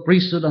Levitical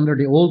priesthood under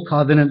the old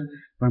covenant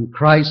from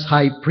Christ's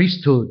high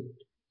priesthood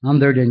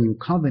under the new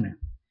covenant.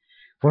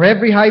 For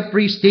every high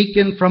priest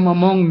taken from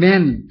among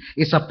men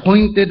is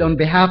appointed on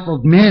behalf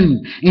of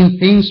men in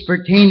things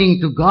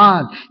pertaining to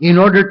God, in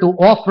order to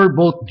offer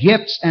both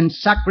gifts and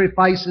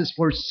sacrifices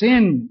for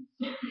sin.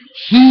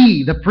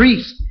 He, the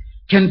priest,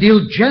 can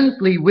deal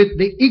gently with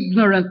the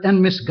ignorant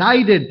and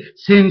misguided,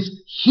 since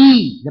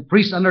he, the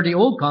priest under the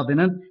old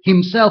covenant,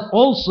 himself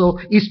also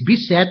is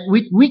beset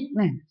with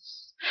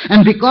weakness.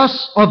 And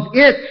because of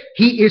it,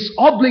 he is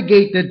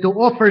obligated to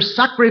offer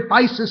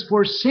sacrifices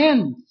for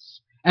sins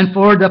and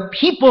for the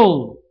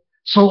people,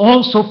 so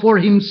also for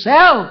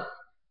himself.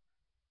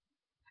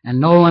 And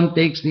no one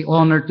takes the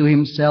honor to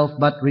himself,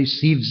 but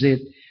receives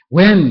it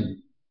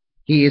when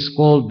he is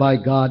called by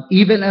God,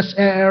 even as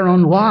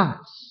Aaron was.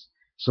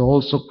 So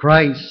also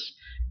Christ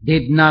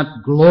did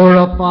not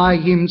glorify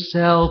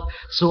himself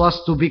so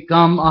as to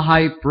become a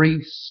high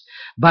priest,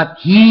 but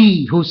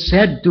he who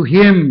said to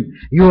him,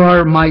 "You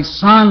are my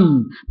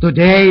son,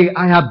 today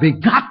I have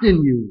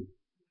begotten you."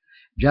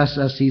 Just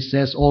as he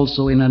says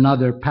also in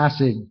another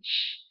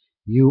passage,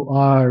 "You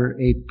are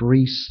a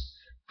priest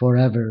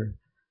forever,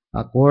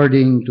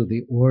 according to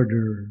the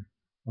order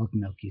of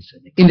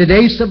Melchizedek." In the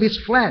days of his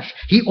flesh,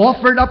 he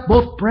offered up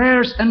both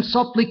prayers and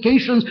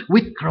supplications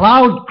with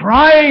loud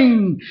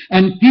crying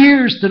and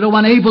tears to the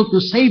one able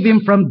to save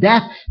him from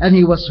death, and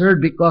he was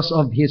heard because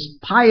of his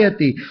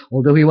piety.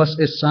 Although he was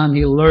a son,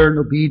 he learned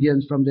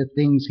obedience from the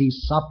things he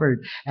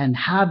suffered, and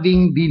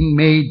having been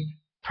made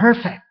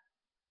perfect,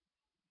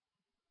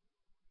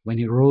 when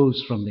he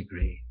rose from the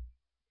grave,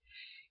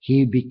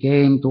 he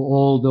became to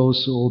all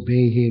those who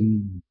obey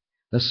him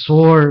the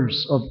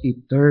source of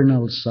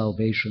eternal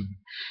salvation.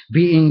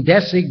 being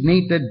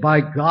designated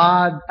by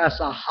God as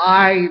a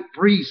high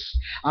priest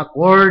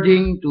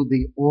according to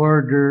the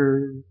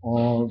order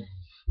of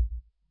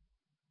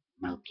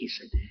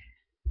Melchizedek.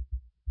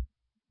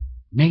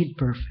 Made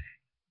perfect.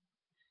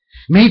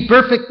 Made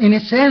perfect in a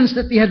sense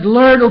that he had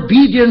learned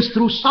obedience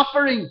through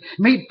suffering.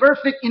 Made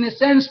perfect in a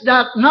sense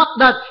that not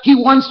that he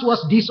once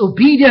was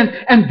disobedient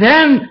and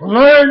then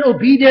learned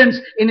obedience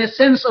in a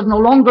sense of no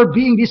longer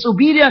being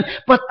disobedient,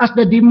 but as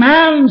the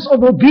demands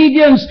of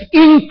obedience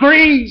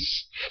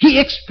increase, he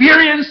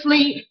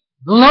experiencely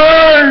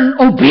learned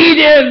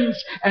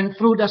obedience, and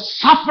through the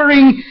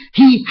suffering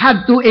he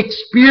had to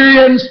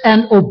experience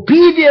an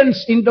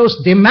obedience in those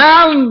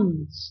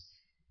demands.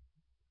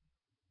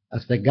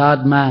 As the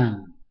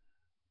God-man,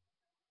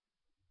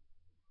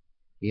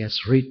 he has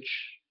reached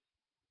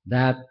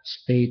that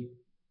state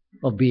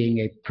of being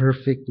a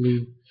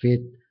perfectly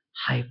fit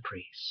high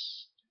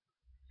priest.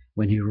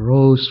 When he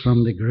rose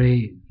from the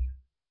grave,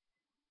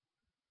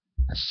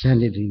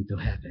 ascended into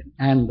heaven,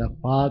 and the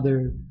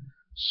Father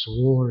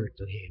swore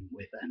to him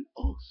with an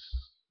oath,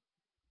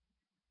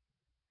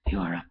 "You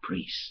are a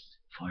priest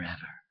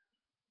forever."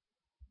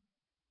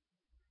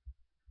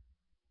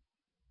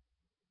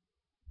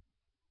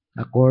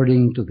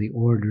 According to the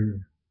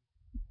order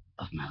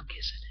of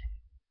Melchizedek.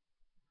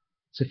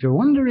 So if you're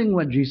wondering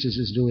what Jesus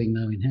is doing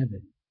now in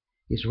heaven,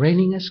 he's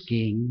reigning as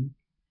king,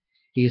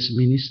 he is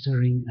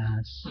ministering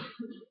as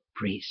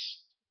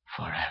priest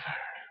forever.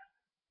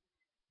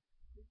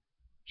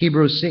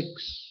 Hebrews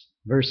 6,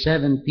 verse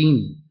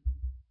 17.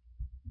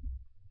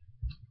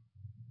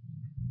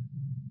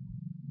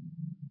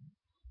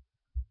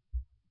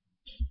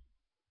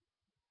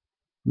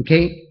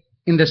 Okay,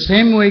 in the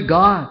same way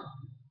God,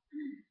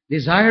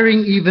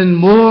 desiring even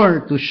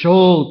more to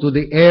show to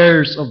the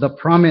heirs of the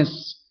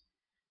promise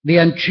the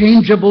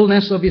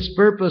unchangeableness of his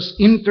purpose,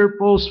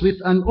 interposed with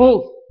an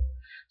oath,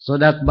 so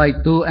that by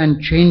two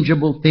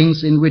unchangeable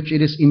things in which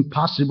it is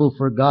impossible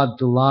for God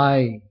to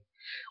lie,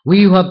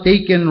 we who have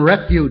taken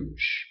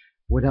refuge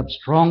would have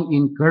strong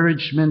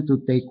encouragement to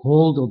take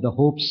hold of the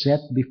hope set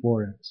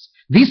before us.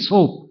 This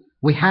hope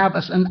we have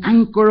as an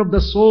anchor of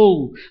the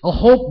soul, a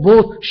hope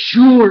both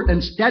sure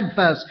and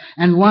steadfast,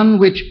 and one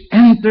which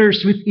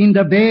enters within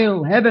the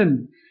veil,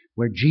 heaven,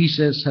 where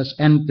Jesus has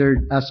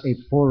entered as a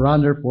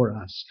forerunner for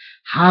us,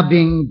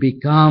 having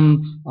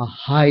become a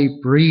high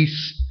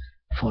priest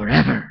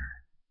forever,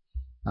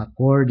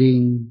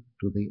 according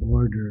to the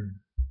order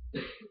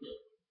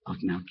of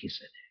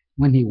Melchizedek.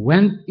 When he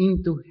went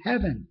into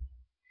heaven,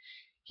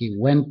 he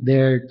went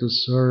there to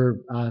serve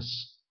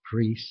as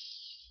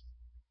priest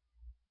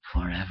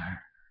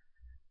forever.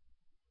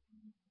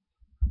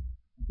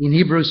 In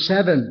Hebrews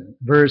 7,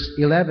 verse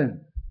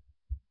 11,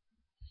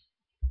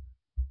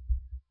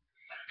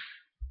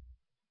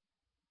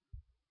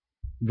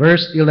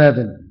 verse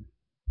 11,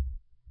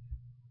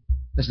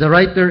 as the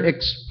writer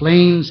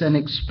explains and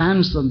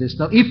expands on this.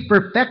 Now, if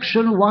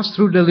perfection was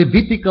through the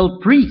Levitical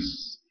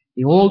priests,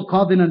 the old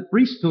covenant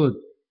priesthood,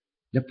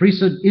 the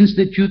priesthood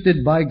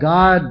instituted by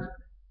God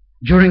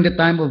during the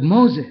time of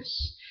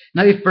Moses.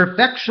 Now, if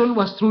perfection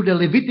was through the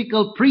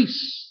Levitical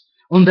priests,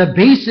 on the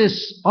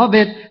basis of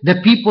it,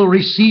 the people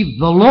received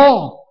the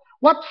law.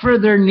 What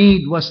further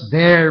need was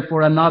there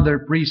for another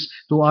priest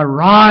to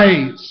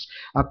arise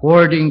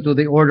according to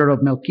the order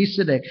of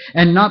Melchizedek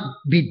and not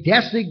be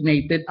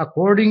designated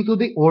according to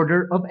the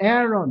order of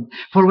Aaron?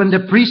 For when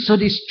the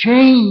priesthood is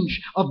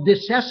changed, of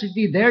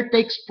necessity there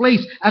takes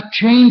place a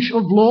change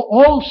of law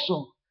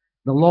also,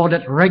 the law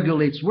that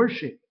regulates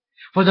worship.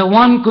 For the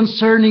one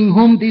concerning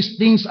whom these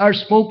things are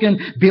spoken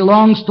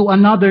belongs to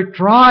another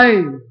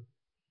tribe,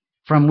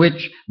 from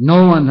which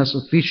no one has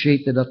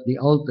officiated at the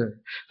altar.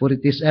 For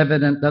it is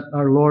evident that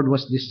our Lord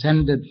was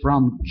descended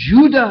from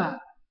Judah,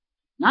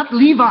 not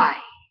Levi,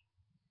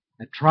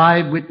 a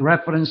tribe with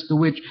reference to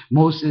which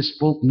Moses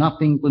spoke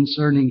nothing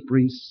concerning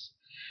priests.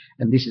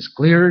 And this is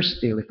clearer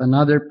still if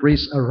another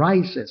priest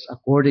arises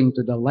according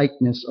to the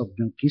likeness of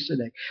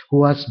Melchizedek,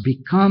 who has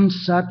become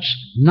such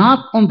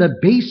not on the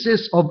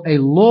basis of a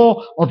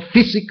law of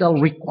physical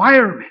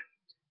requirement,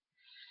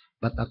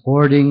 but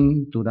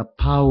according to the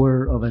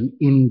power of an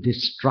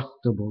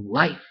indestructible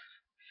life.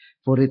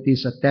 For it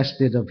is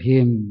attested of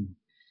him,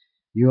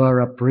 "You are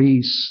a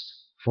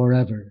priest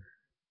forever,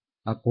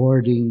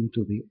 according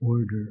to the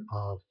order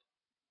of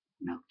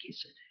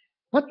Melchizedek."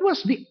 What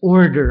was the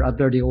order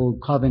under the old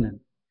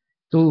covenant?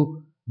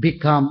 To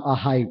become a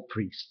high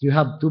priest, you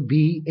have to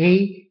be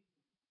a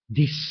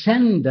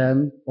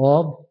descendant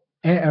of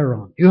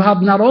Aaron. You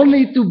have not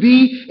only to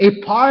be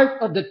a part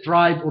of the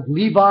tribe of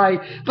Levi,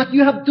 but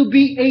you have to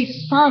be a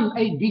son,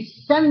 a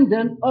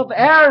descendant of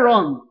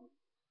Aaron.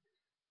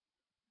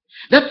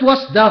 That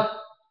was the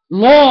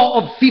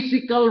law of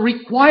physical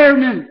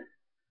requirement.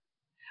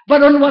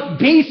 But on what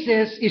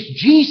basis is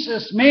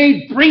Jesus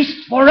made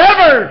priest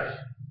forever?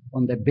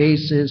 On the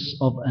basis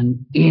of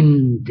an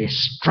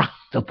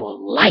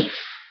indestructible life.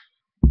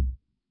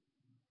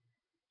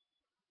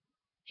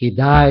 He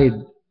died,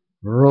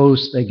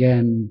 rose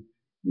again,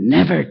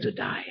 never to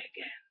die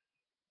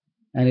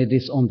again. And it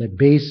is on the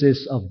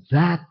basis of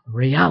that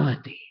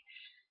reality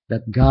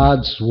that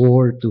God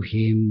swore to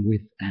him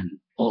with an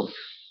oath,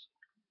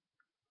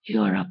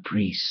 "You are a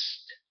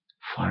priest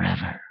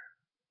forever,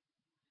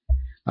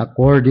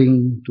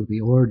 according to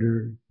the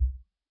order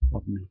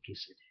of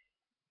Melchizedek."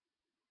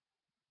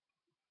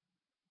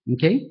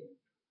 Okay?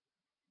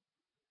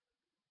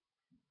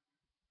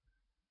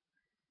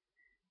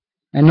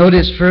 And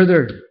notice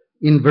further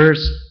in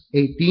verse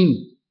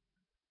 18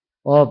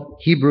 of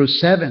Hebrews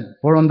 7.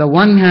 For on the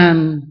one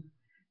hand,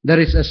 there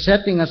is a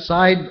setting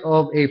aside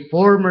of a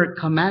former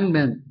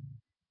commandment,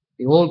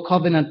 the old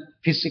covenant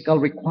physical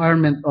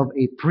requirement of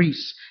a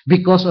priest,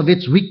 because of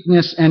its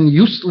weakness and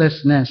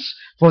uselessness.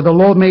 For the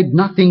law made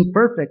nothing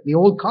perfect, the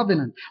old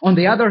covenant. On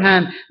the other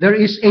hand, there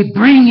is a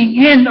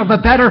bringing in of a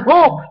better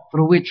hope,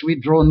 through which we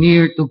draw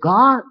near to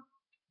God,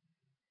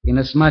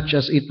 inasmuch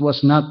as it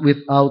was not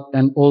without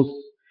an oath.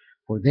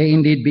 For they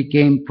indeed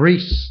became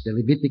priests, the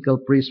Levitical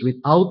priests,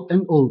 without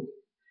an oath,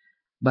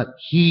 but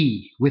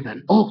he with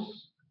an oath,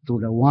 through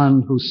the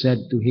one who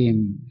said to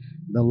him,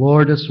 "The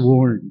Lord has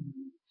sworn,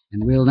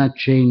 and will not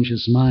change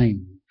his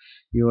mind.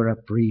 You are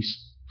a priest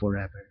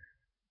forever."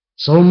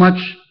 So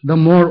much the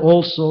more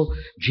also,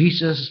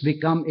 Jesus has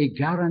become a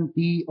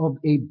guarantee of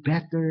a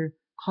better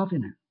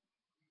covenant.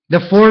 The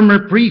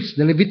former priests,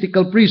 the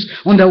Levitical priests,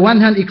 on the one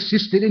hand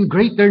existed in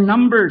greater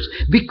numbers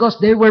because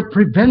they were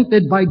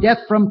prevented by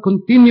death from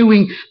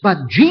continuing.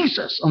 But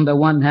Jesus, on the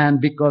one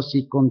hand, because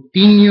he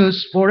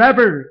continues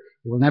forever,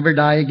 he will never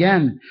die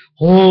again,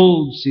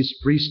 holds his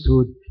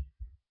priesthood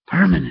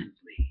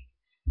permanently.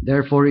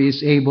 Therefore he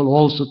is able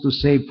also to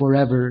save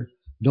forever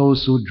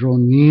those who draw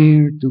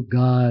near to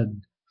God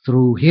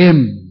through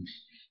him,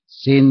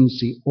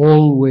 since he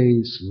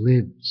always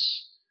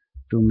lives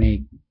to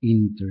make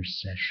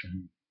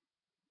intercession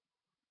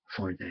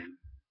for them.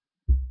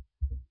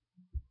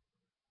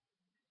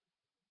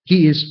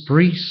 He is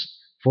priest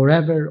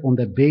forever on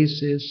the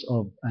basis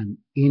of an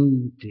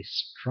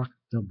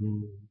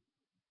indestructible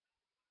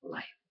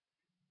life.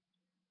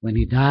 When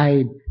he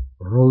died,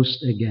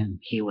 rose again,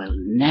 he will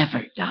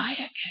never die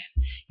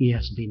again. He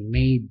has been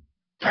made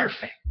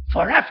perfect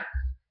forever.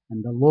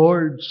 And the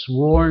Lord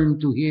sworn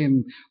to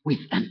him with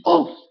an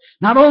oath,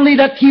 not only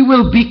that he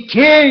will be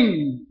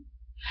king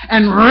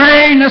and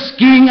reign as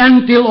king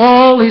until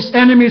all his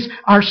enemies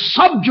are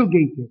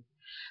subjugated,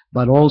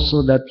 but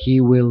also that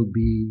he will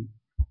be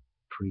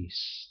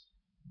priest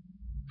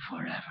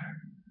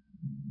forever.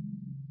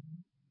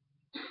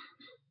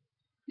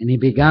 And he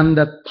began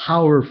that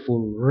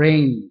powerful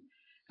reign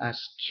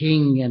as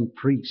king and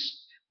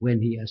priest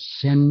when he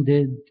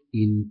ascended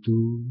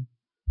into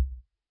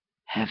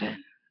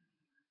heaven.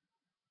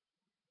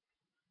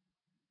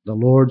 The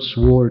Lord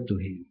swore to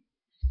him.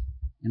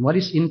 And what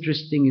is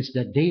interesting is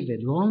that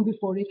David, long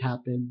before it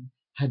happened,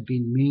 had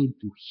been made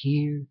to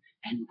hear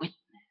and witness.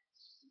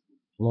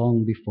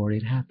 Long before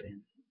it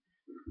happened,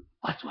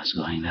 what was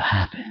going to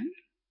happen?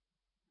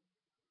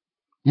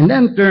 And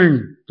then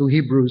turn to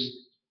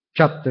Hebrews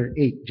chapter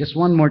 8. Just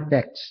one more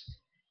text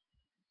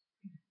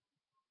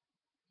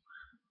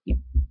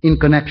in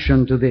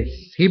connection to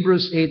this.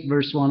 Hebrews 8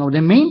 verse 1. Oh,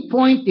 the main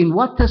point in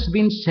what has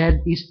been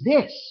said is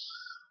this: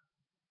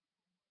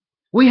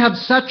 we have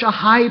such a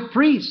high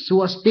priest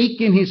who has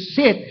taken his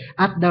seat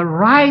at the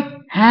right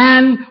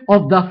hand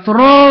of the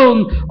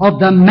throne of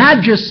the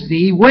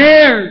majesty,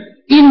 where?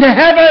 In the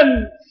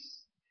heavens.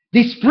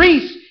 This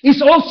priest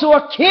is also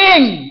a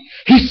king.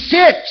 He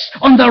sits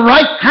on the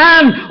right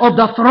hand of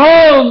the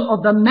throne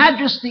of the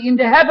majesty in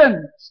the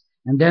heavens.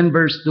 And then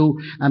verse 2,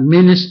 a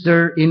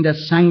minister in the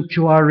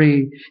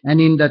sanctuary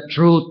and in the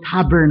true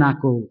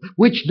tabernacle,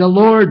 which the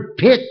Lord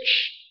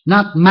pitched,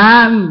 not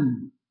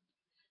man.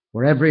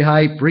 For every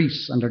high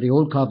priest under the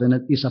old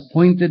covenant is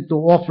appointed to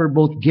offer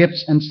both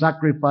gifts and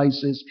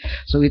sacrifices.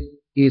 So it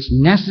is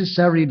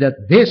necessary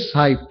that this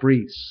high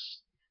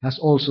priest has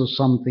also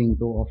something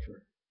to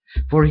offer.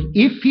 For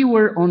if he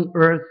were on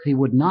earth, he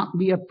would not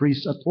be a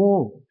priest at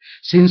all,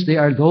 since they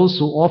are those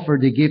who offer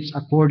the gifts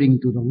according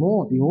to the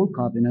law, the old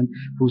covenant,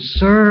 who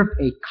serve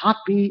a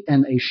copy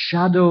and a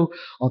shadow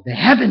of the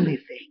heavenly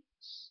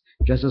things.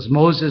 Just as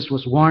Moses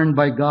was warned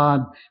by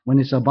God when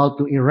he's about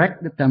to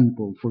erect the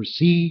temple, for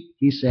see,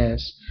 he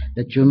says,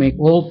 that you make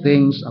all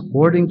things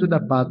according to the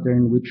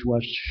pattern which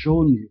was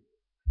shown you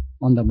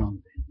on the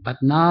mountain.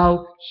 But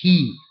now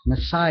he,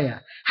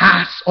 Messiah,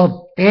 has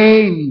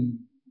obtained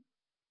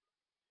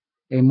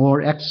a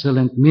more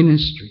excellent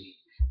ministry,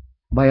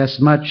 by as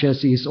much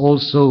as he is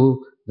also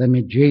the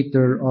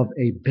mediator of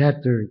a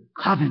better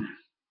covenant,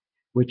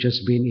 which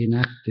has been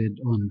enacted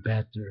on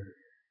better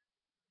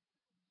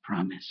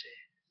promises.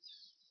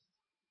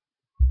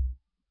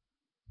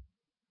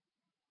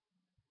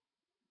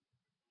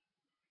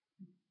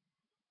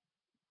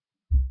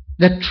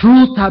 The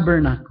true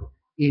tabernacle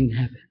in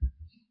heaven.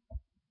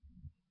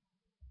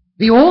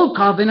 The old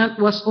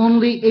covenant was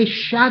only a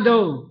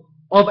shadow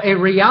of a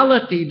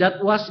reality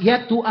that was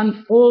yet to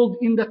unfold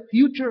in the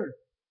future.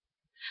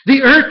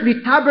 The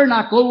earthly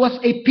tabernacle was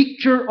a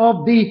picture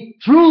of the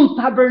true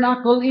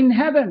tabernacle in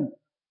heaven.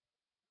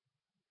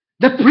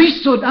 The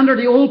priesthood under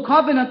the old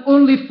covenant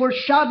only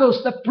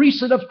foreshadows the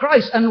priesthood of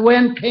Christ. And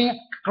when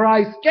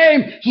Christ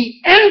came,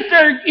 he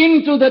entered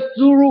into the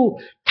true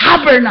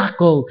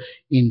tabernacle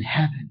in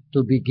heaven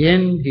to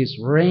begin his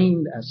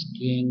reign as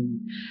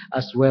king,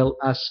 as well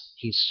as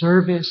his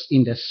service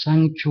in the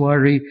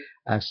sanctuary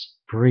as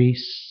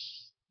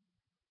priest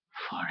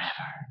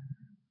forever.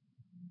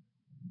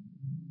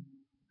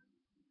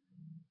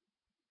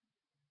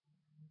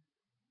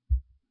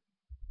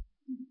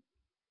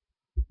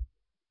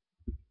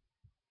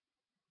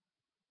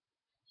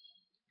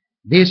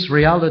 These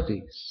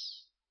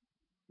realities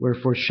were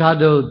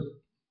foreshadowed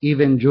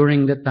even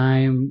during the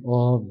time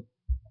of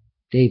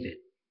David.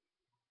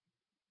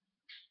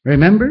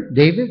 Remember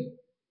David?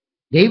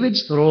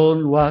 David's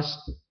throne was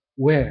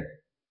where?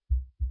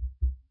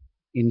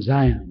 In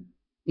Zion,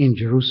 in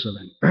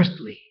Jerusalem,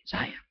 earthly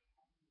Zion.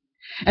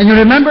 And you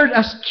remember,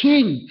 as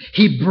king,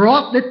 he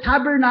brought the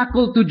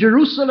tabernacle to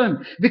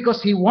Jerusalem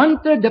because he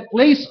wanted the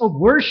place of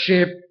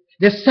worship,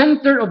 the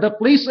center of the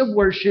place of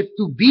worship,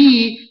 to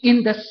be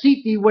in the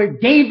city where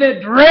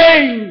David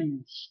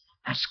reigns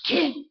as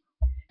king.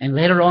 And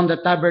later on, the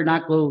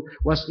tabernacle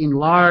was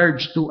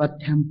enlarged to a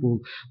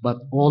temple, but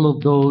all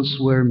of those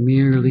were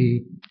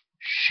merely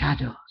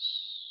shadows.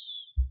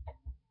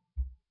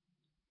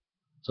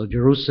 So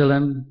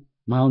Jerusalem,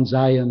 Mount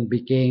Zion,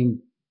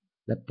 became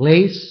the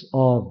place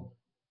of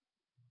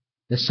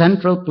the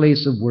central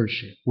place of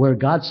worship, where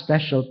God's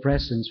special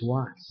presence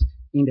was,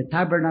 in the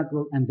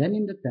tabernacle and then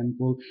in the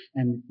temple,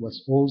 and it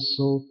was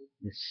also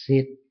the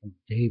seat of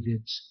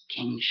David's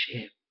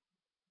kingship.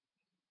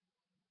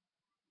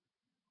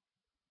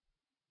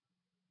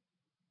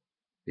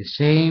 The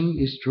same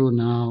is true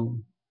now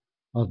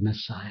of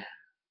Messiah.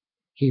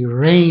 He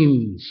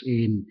reigns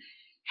in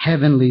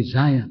heavenly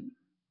Zion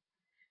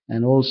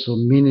and also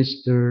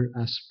minister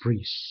as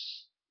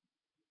priest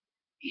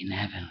in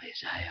heavenly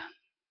Zion.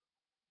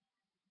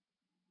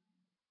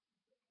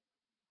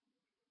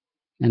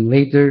 And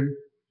later,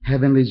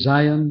 heavenly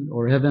Zion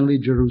or heavenly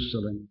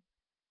Jerusalem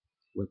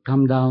will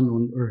come down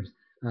on earth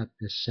at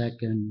the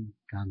second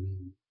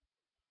coming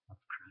of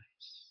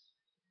Christ.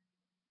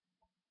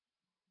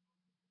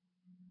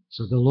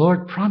 So the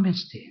Lord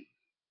promised him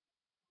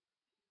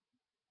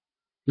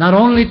not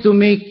only to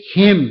make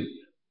him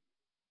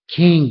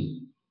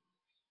king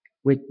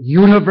with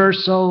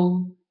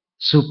universal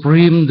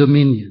supreme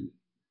dominion,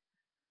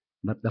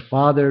 but the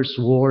Father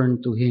swore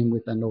to him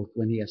with an oath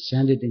when he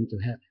ascended into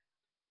heaven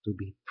to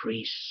be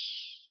priest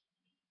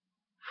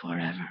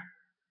forever.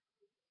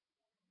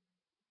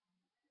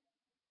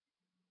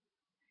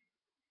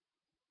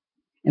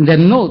 And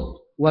then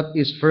note what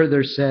is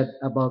further said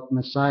about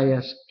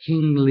Messiah's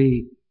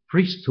kingly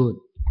priesthood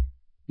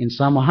in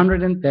Psalm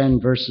 110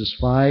 verses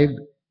 5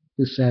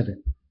 to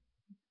 7.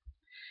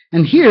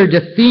 And here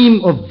the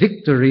theme of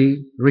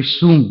victory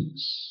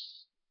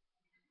resumes.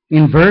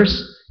 In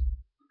verse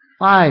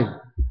 5,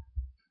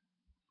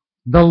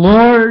 the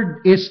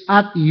Lord is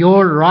at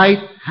your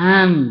right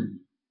hand.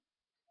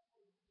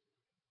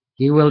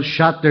 He will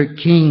shatter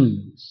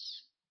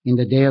kings in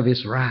the day of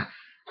his wrath.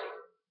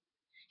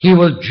 He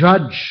will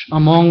judge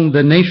among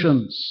the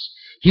nations.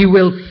 He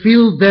will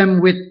fill them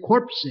with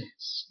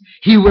corpses.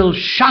 He will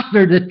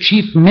shatter the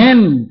chief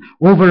men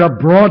over a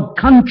broad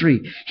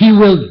country. He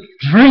will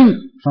drink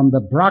from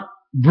the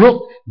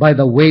brook by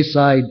the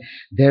wayside.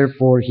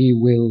 Therefore he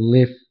will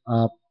lift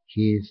up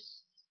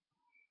his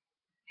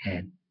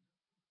head.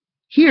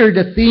 Here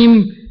the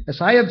theme,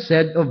 as I have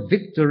said, of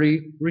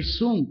victory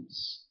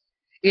resumes.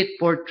 It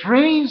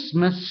portrays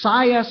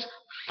Messiah's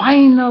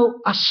final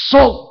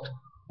assault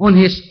on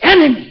his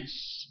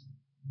enemies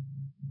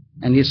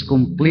and his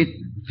complete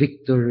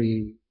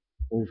victory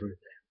over them.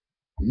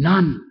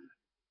 None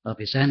of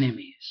his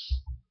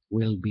enemies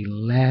will be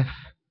left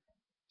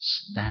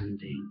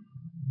standing.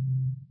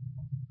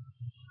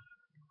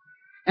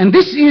 And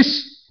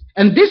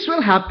this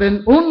will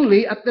happen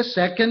only at the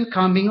second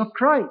coming of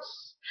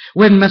Christ.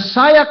 When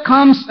Messiah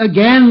comes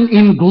again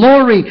in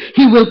glory,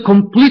 he will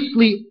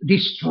completely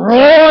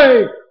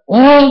destroy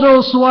all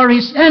those who are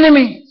his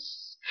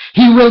enemies.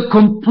 He will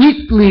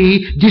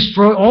completely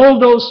destroy all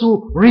those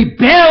who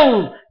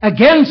rebel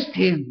against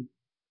him.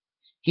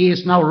 He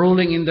is now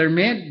ruling in their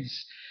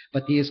midst,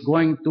 but he is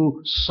going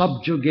to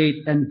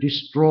subjugate and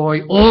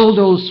destroy all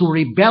those who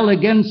rebel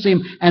against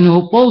him and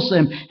who oppose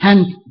him.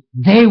 And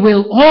they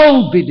will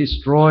all be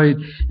destroyed,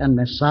 and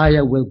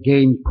Messiah will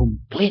gain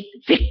complete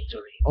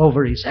victory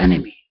over his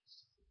enemies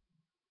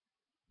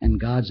and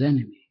God's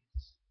enemies.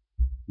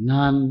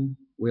 None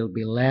will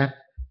be left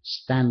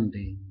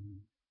standing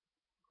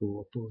who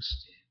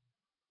opposed him.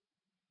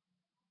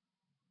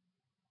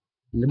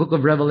 And the book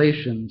of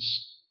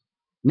Revelations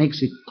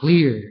makes it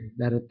clear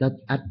that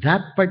at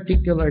that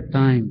particular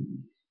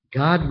time,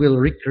 God will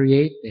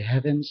recreate the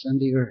heavens and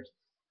the earth.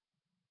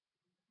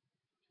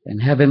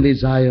 And heavenly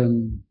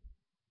Zion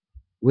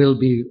will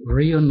be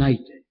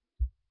reunited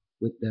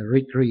with the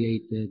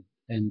recreated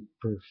and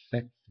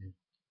perfected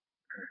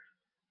earth.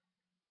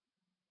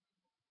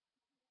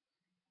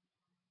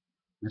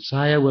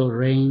 Messiah will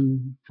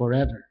reign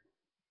forever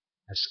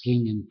as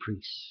king and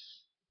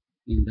priest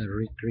in the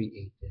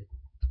recreated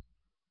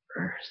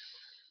earth.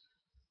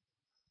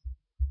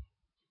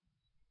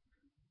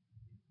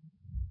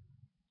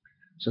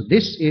 So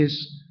this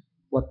is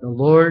what the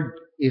Lord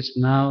is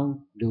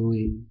now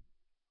doing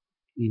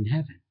in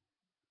heaven.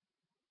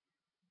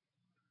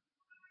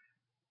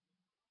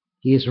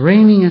 He is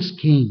reigning as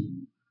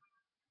king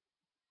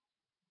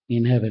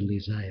in heavenly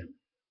Zion.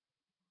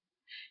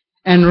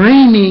 And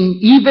reigning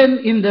even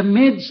in the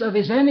midst of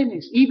his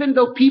enemies. Even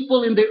though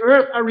people in the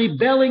earth are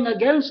rebelling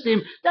against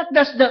him, that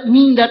does not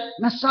mean that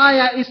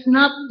Messiah is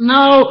not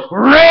now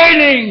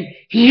reigning.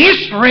 He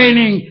is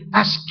reigning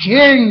as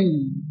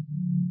king.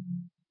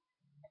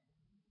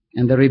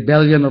 And the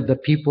rebellion of the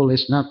people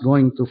is not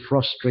going to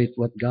frustrate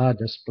what God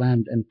has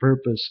planned and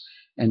purposed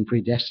and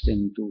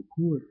predestined to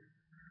occur.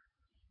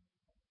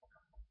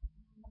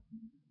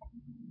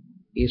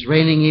 He is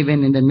reigning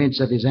even in the midst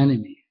of his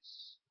enemies,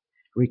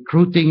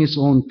 recruiting his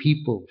own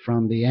people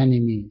from the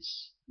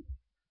enemy's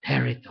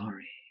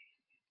territory.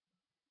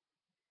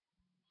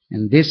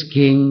 And this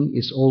king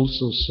is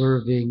also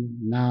serving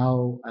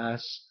now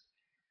as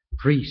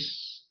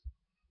priest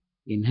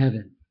in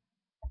heaven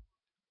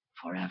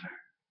forever.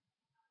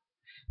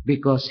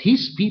 Because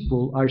his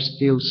people are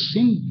still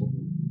sinful,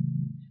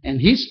 and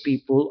his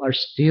people are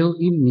still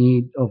in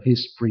need of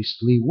his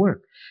priestly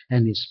work.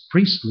 And his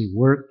priestly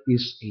work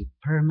is a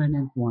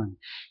permanent one.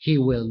 He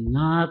will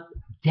not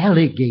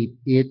delegate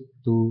it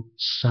to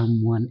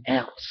someone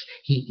else.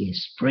 He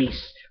is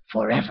priest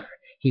forever.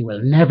 He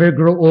will never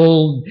grow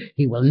old.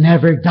 He will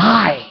never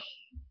die.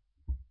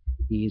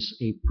 He is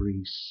a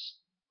priest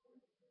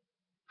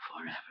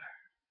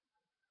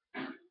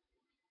forever.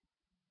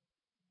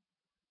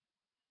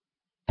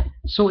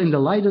 So in the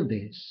light of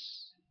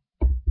this,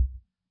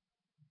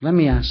 let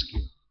me ask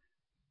you,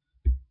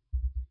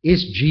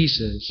 is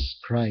Jesus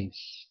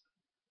Christ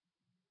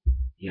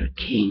your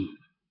King?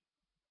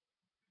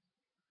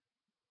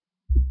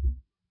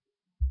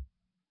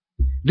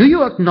 Do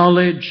you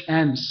acknowledge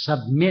and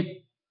submit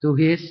to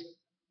his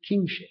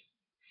kingship?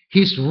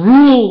 His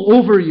rule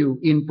over you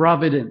in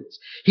providence.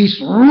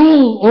 His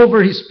rule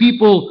over his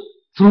people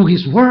through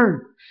his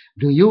word.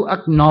 Do you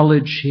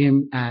acknowledge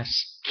him as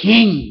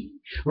king,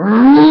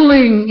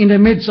 ruling in the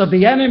midst of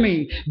the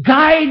enemy,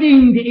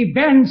 guiding the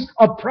events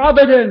of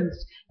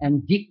providence,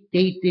 and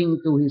dictating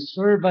to his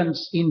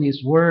servants in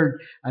his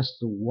word as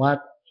to what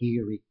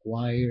he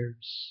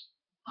requires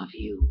of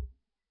you?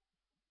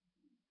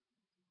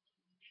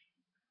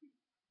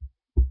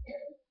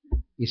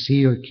 Is he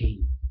your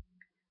king?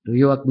 Do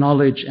you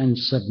acknowledge and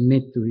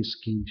submit to his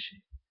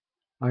kingship?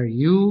 Are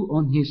you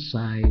on his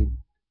side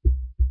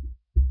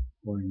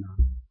or not?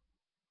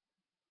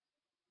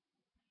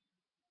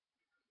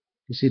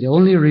 You see, the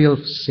only real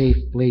safe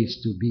place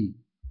to be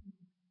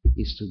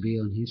is to be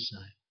on his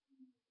side.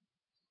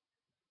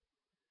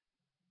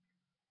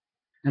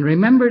 And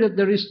remember that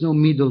there is no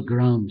middle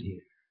ground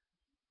here.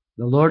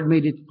 The Lord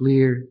made it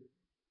clear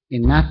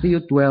in Matthew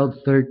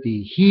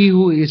 12:30, he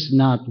who is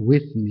not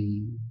with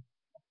me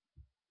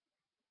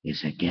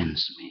is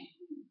against me.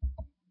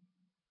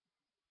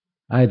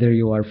 Either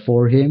you are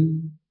for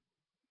him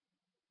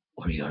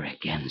or you're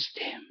against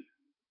him.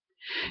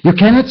 You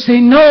cannot say,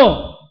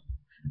 no,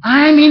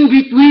 I'm in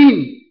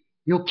between.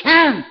 You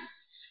can't.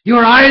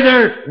 You're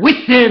either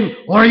with him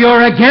or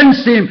you're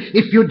against him.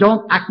 If you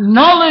don't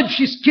acknowledge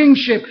his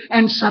kingship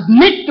and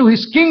submit to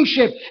his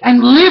kingship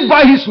and live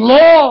by his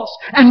laws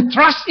and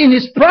trust in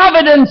his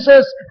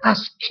providences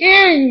as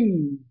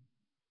king,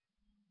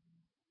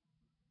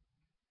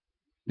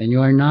 then you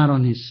are not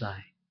on his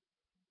side.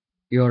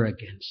 You're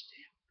against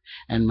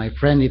him. And my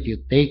friend, if you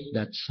take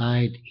that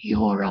side,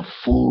 you're a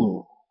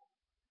fool.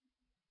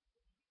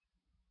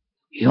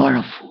 You're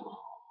a fool.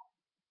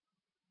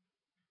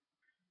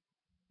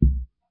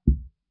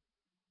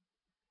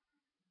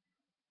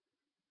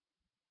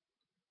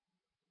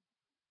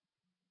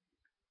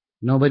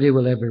 Nobody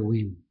will ever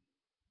win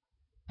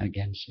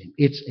against him.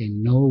 It's a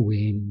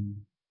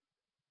no-win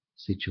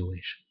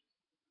situation.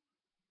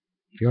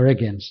 If you're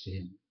against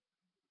him,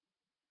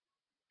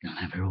 you'll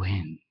never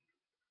win.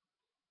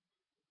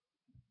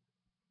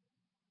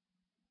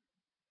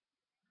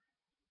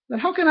 But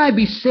how can I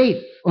be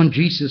safe on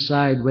Jesus'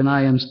 side when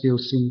I am still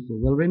sinful?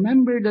 Well,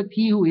 remember that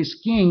he who is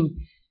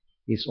king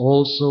is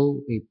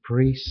also a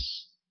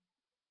priest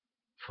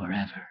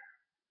forever.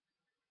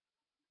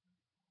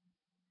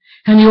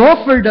 And he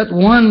offered that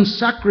one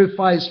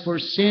sacrifice for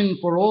sin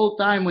for all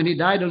time when he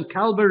died on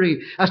Calvary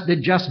as the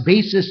just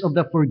basis of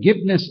the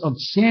forgiveness of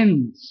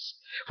sins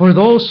for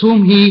those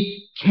whom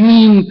he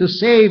came to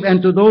save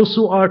and to those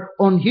who are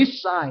on his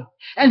side.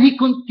 And he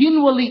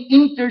continually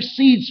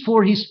intercedes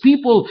for his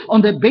people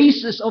on the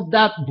basis of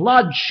that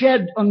blood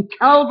shed on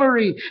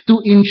Calvary to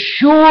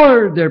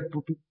ensure their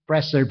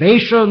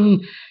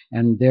preservation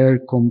and their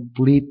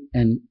complete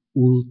and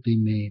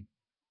ultimate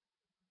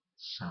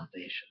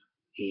salvation.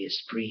 He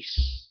is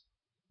priest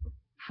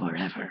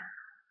forever.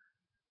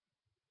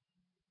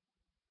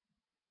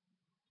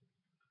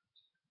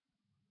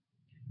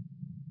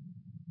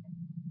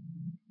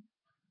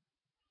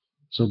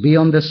 So be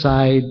on the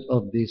side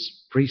of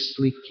this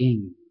priestly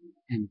king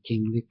and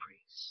kingly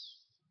priest.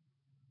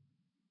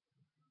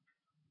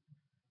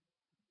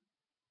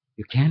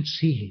 You can't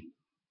see him.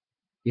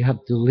 You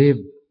have to live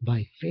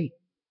by faith,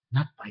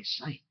 not by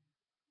sight.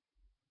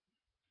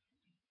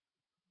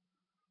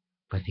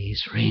 But he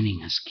is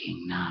reigning as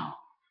king now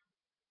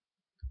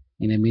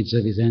in the midst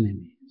of his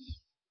enemies.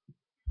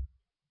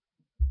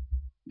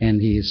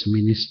 And he is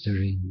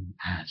ministering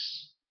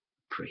as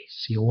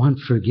priest. You want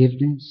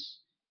forgiveness?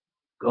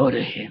 Go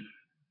to him.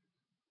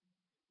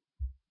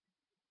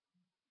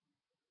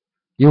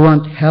 You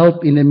want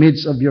help in the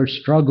midst of your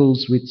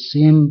struggles with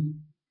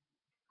sin?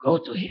 Go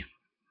to him.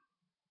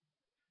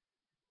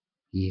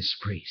 He is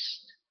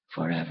priest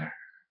forever.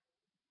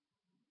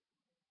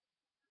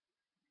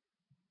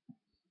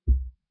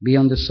 Be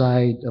on the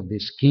side of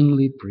this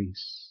kingly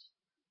priest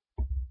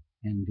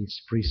and this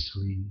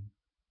priestly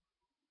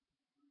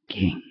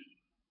king.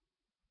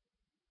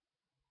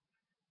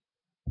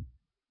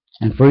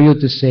 And for you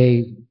to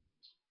say,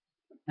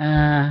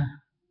 I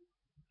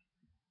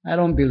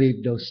don't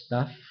believe those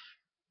stuff.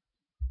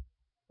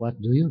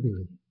 What do you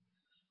believe?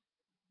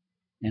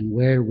 And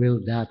where will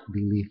that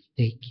belief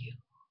take you?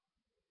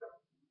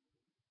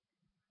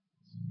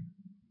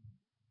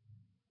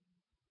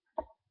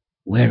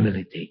 Where will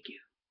it take you?